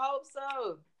 I hope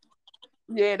so.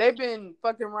 Yeah, they've been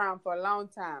fucking around for a long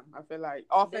time. I feel like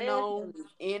off and on,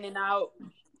 in and out,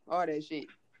 all that shit.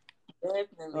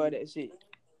 Definitely. All that shit.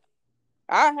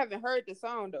 I haven't heard the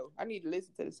song though. I need to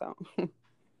listen to the song.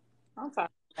 I'm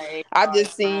talking. I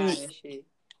just seen shit.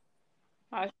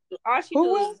 All she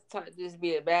do is just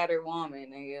be a better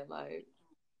woman, nigga. Like,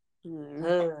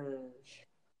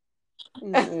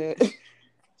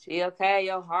 she okay?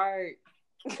 Your heart.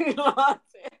 You know what I'm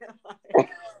saying? Like,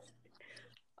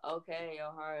 okay,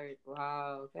 your heart.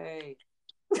 Wow, okay.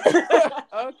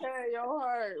 Okay, your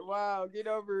heart. Wow, get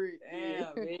over it.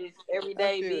 Damn, bitch. Every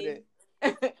day,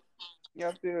 bitch.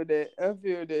 I feel that.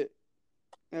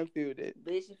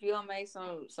 Bitch, if you don't make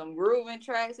some grooving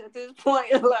tracks at this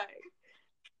point, like,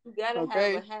 you gotta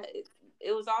have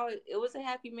it was a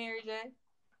happy marriage,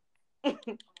 eh?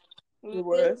 It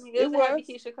was a happy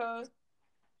Keisha Cole.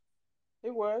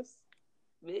 It was.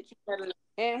 Bitch, you better.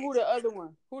 And who the other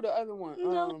one?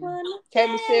 K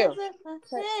Michelle.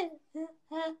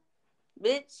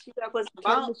 Bitch, you gotta put some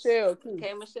bumps. K Michelle too.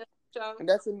 K Michelle. And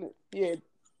that's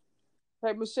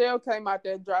K Michelle came out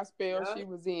that dry spell she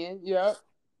was in. Yep.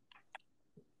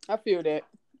 I feel that.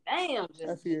 Damn,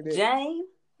 I feel that. Jane,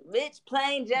 bitch,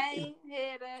 plain Jane.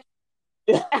 Hear that?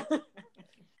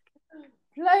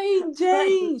 Plain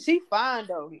Jane. She fine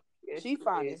though. Yes, she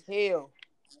fine as hell.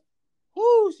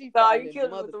 Whoo, she fine as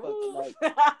motherfucker.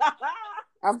 Like,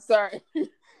 I'm sorry.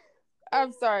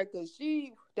 I'm sorry, because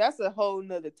that's a whole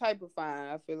nother type of fine.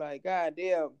 I feel like,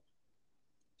 goddamn.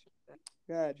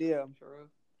 True.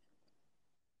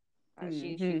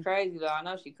 She crazy though. I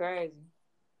know she crazy.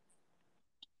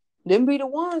 Them be the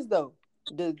ones though.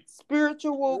 The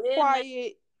spiritual,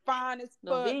 quiet, fine as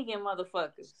fuck. The vegan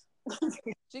motherfuckers.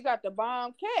 She got the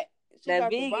bomb cat. That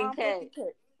vegan cat.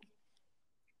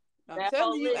 I'm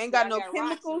telling you, ain't got no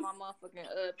chemicals. In my motherfucking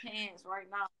pants right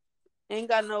now. Ain't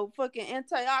got no fucking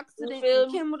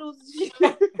antioxidant chemicals.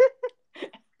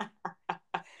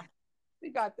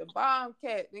 got the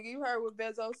Bobcat. Nigga, you heard what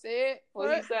Bezos said?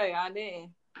 What you say? I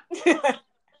didn't.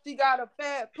 She got a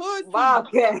fat pussy.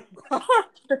 Bobcat.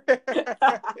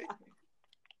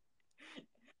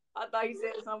 I thought you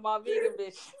said something about vegan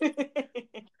bitch.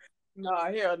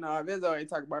 Nah, hell no. Bezos ain't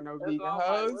talking about no That's vegan all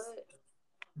I'm hoes.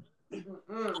 like,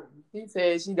 He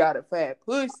said she got a fat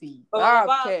pussy.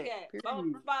 Bobcat.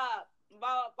 Bobcat.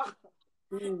 Bob.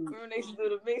 Remember they used to do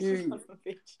the mix Period. on the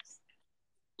bitches.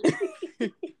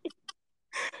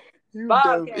 You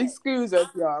Bobcat. dumb. Excuse us,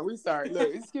 y'all. We sorry.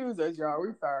 Look, excuse us, y'all.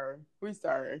 We sorry. We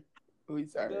sorry. We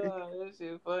sorry. God, that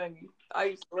shit funny. I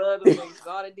used to love the mix.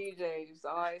 All the DJs used to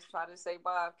always try to say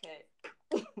Bobcat.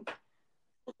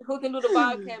 Who can do the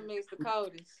Bobcat mix the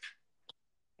coldest?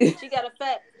 She got a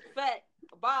fat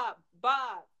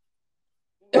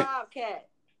Bobcat.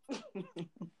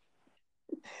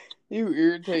 You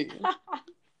irritating.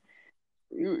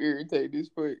 You irritate this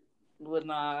foot. But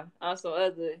nah, on some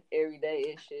other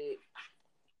everyday shit.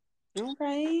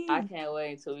 Okay. I can't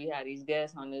wait until we have these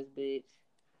guests on this bitch.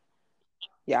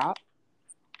 Yeah.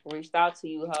 Reached out to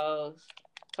you hoes.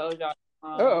 Told y'all.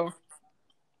 Uh-oh.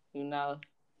 You know,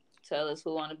 tell us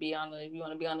who want to be on the. If you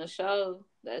want to be on the show,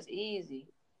 that's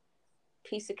easy.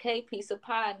 Piece of cake, piece of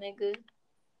pie, nigga.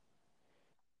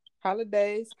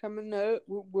 Holidays coming up.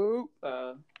 Whoop whoop.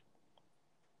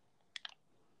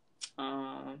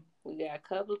 We got a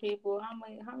couple of people. How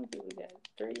many people we got?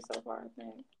 3 so far, I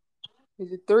think.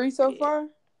 Is it 3 so far?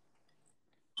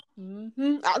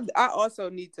 Mm-hmm. I also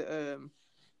need to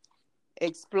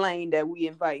explain that we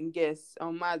inviting guests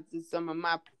on some of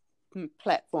my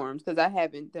platforms because I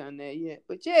haven't done that yet.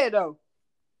 But yeah, though,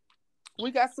 we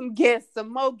got some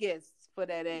more guests for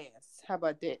that ass. How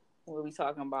about that? What we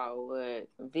talking about? What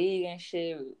vegan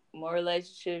shit, more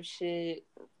relationship shit,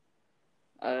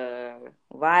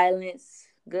 violence,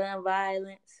 gun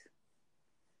violence.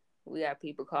 We got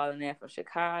people calling in from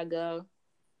Chicago.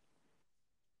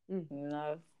 You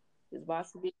know, it's about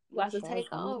to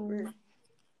take over.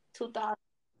 2000.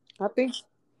 I think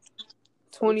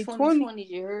 2020.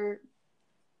 You heard?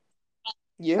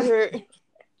 You heard?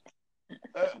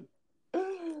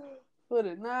 For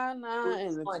the 99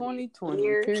 and the 2020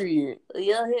 period.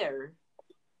 Yeah, here.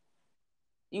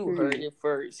 You heard it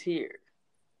first here.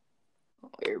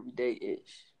 Everyday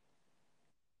Ish.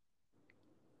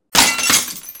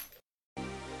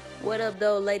 What up,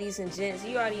 though, ladies and gents?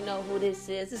 You already know who this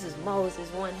is. This is Moses,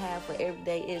 one half for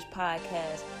Everyday Ish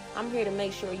podcast. I'm here to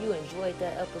make sure you enjoyed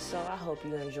that episode. I hope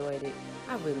you enjoyed it.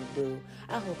 I really do.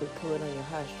 I hope it pulled on your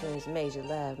heartstrings, made you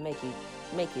laugh, make you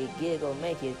giggle,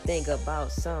 make you think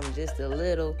about something just a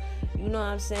little. You know what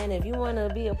I'm saying? If you want to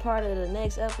be a part of the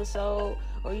next episode,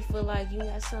 or you feel like you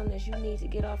got something that you need to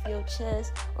get off your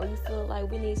chest, or you feel like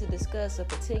we need to discuss a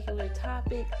particular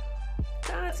topic,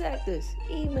 contact us,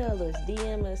 email us,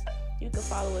 DM us. You can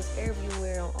follow us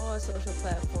everywhere on all social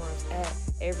platforms at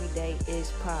Everyday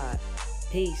Ish Pod.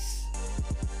 Peace.